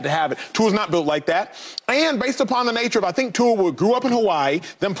run when he had to have it. Tua's not built like that. And based upon the nature of, I think Tua grew up in Hawaii,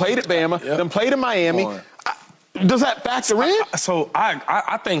 then played at Bama, then played in Miami. Does that factor in?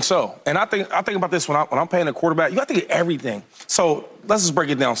 I think so. And I think about this when I'm paying a quarterback. You got to get everything. So let's just break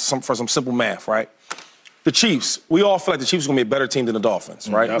it down for some simple math, right? The Chiefs, we all feel like the Chiefs are going to be a better team than the Dolphins,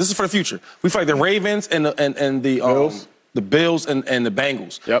 right? This is for the future. We feel like the Ravens and the Bills and the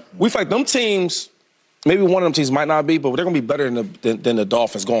Bengals. We feel like them teams, maybe one of them teams might not be, but they're going to be better than the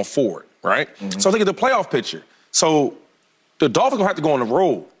Dolphins going forward, right? So I think of the playoff picture. So the Dolphins going to have to go on the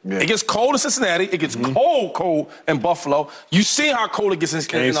road. It gets cold in Cincinnati. It gets cold in Buffalo. You see how cold it gets in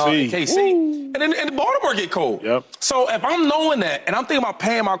KC. And then in Baltimore get cold. So if I'm knowing that and I'm thinking about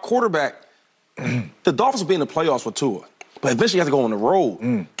paying my quarterback, the Dolphins will be in the playoffs with Tua. But eventually you have to go on the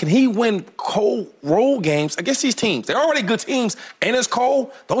road. Can he win cold road games against these teams? They're already good teams, and it's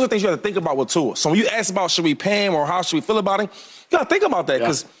cold. Those are things you have to think about with Tua. So when you ask about should we pay him or how should we feel about him, you got to think about that,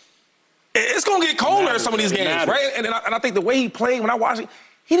 because it's going to get colder in some of these games, right? And I think the way he played, when I watched it,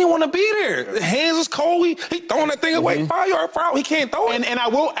 he didn't want to be there. The hands was cold. He throwing that thing away. 5-yard foul. He can't throw it. And I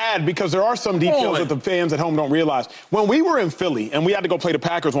will add, because there are some details that the fans at home don't realize. When we were in Philly and we had to go play the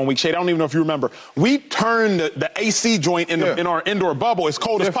Packers one week, Shade, I don't even know if you remember, we turned the AC joint in our indoor bubble as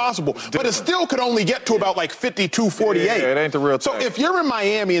cold as possible. But it still could only get to about like 52, 48. It ain't the real thing. So if you're in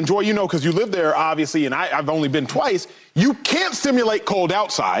Miami, and Joy, you know, because you live there, obviously, and I've only been twice, you can't simulate cold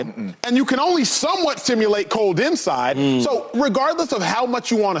outside, and you can only somewhat simulate cold inside. So regardless of how much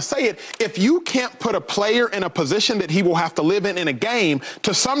you want to say it, if you can't put a player in a position that he will have to live in a game,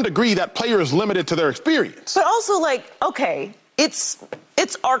 to some degree, that player is limited to their experience. But also, like, okay, it's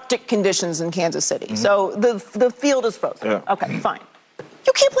It's Arctic conditions in Kansas City. So the field is frozen. Yeah. Okay, fine.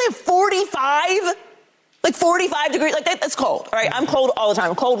 You can't play at 45? Like 45 degrees, like that's cold, all right? I'm cold all the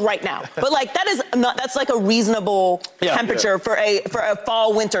time. I'm cold right now. But like that's like a reasonable temperature for a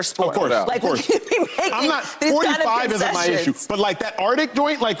fall winter sport. Of course, like, of course. I'm not 45 isn't my issue. But like that Arctic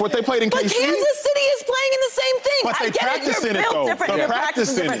joint, like what they played in KC. But Kansas City is playing in the same thing. But they practice in it though. They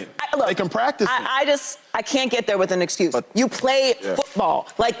practice in it. They can practice it. I can't get there with an excuse. You play football.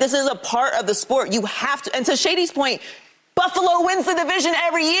 Like this is a part of the sport. You have to, and to Shady's point, Buffalo wins the division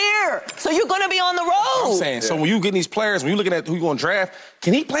every year, so you're going to be on the road. I'm saying, so when you get these players, when you're looking at who you're going to draft,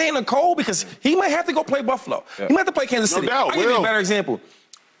 can he play in the cold? Because he might have to go play Buffalo. He might have to play Kansas City. No doubt, I'll give you a better example.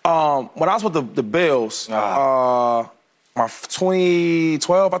 When I was with the Bills, my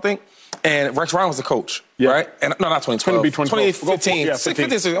 2012, I think, and Rex Ryan was the coach, right? And no, not 2012. 2015. 15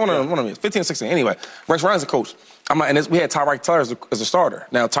 or 16. Anyway, Rex Ryan's the coach. We had Tyrod Taylor as a starter.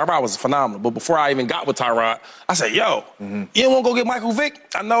 Now, Tyrod was phenomenal, but before I even got with Tyrod, I said, yo, you don't want to go get Michael Vick?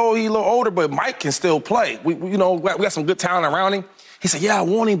 I know he's a little older, but Mike can still play. We got some good talent around him. He said, yeah, I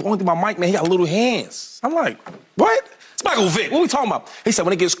want him, but only thing about Mike, man, he got little hands. I'm like, what? It's Michael Vick. What are we talking about? He said,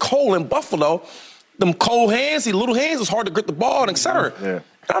 when it gets cold in Buffalo, them cold hands, little hands, it's hard to grip the ball, et cetera. Yeah.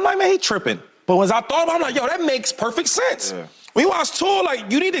 And I'm like, man, he tripping. But as I thought about it, I'm like, yo, that makes perfect sense. Yeah. When you watch tour,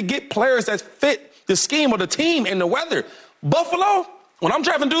 like, you need to get players that fit the scheme of the team and the weather. Buffalo, when I'm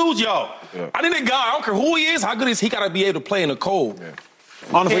drafting dudes, I need a guy. I don't care who he is, how good he is, he got to be able to play in the cold. Yeah.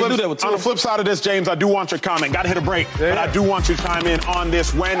 On the flip side of this, James, I do want your comment. Got to hit a break, but I do want you to chime in on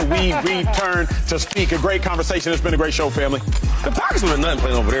this when we return to speak. A great conversation. It's been a great show, family. The Packers would have nothing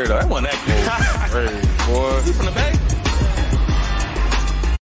playing over there, though. That wasn't that cool. Hey, boy. He from the Bay?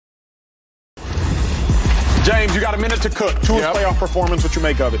 James, you got a minute to cook. Tua's playoff performance, what you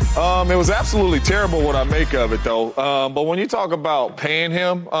make of it? It was absolutely terrible what I make of it, though. But when you talk about paying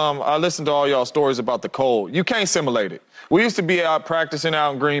him, I listened to all y'all stories about the cold. You can't simulate it. We used to be out practicing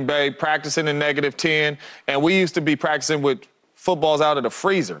out in Green Bay, practicing in -10, and we used to be practicing with footballs out of the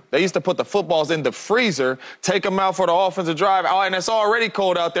freezer. They used to put the footballs in the freezer, take them out for the offensive drive, and it's already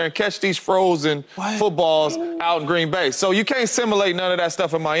cold out there, and catch these frozen footballs out in Green Bay. So you can't simulate none of that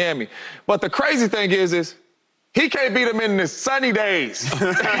stuff in Miami. But the crazy thing is he can't beat them in the sunny days. He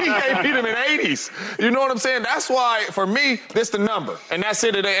can't beat them in 80s. You know what I'm saying? That's why, for me, this the number. And that's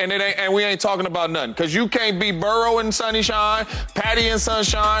it. And we ain't talking about nothing. Because you can't beat Burrow in sunshine, Patty in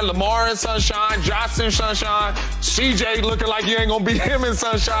sunshine, Lamar in sunshine, Josh in sunshine, CJ looking like you ain't going to beat him in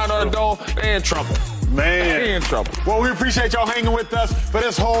sunshine or a dome. They in trouble. Man. They in trouble. Well, we appreciate y'all hanging with us for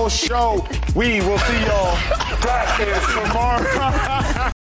this whole show. We will see y'all back here tomorrow.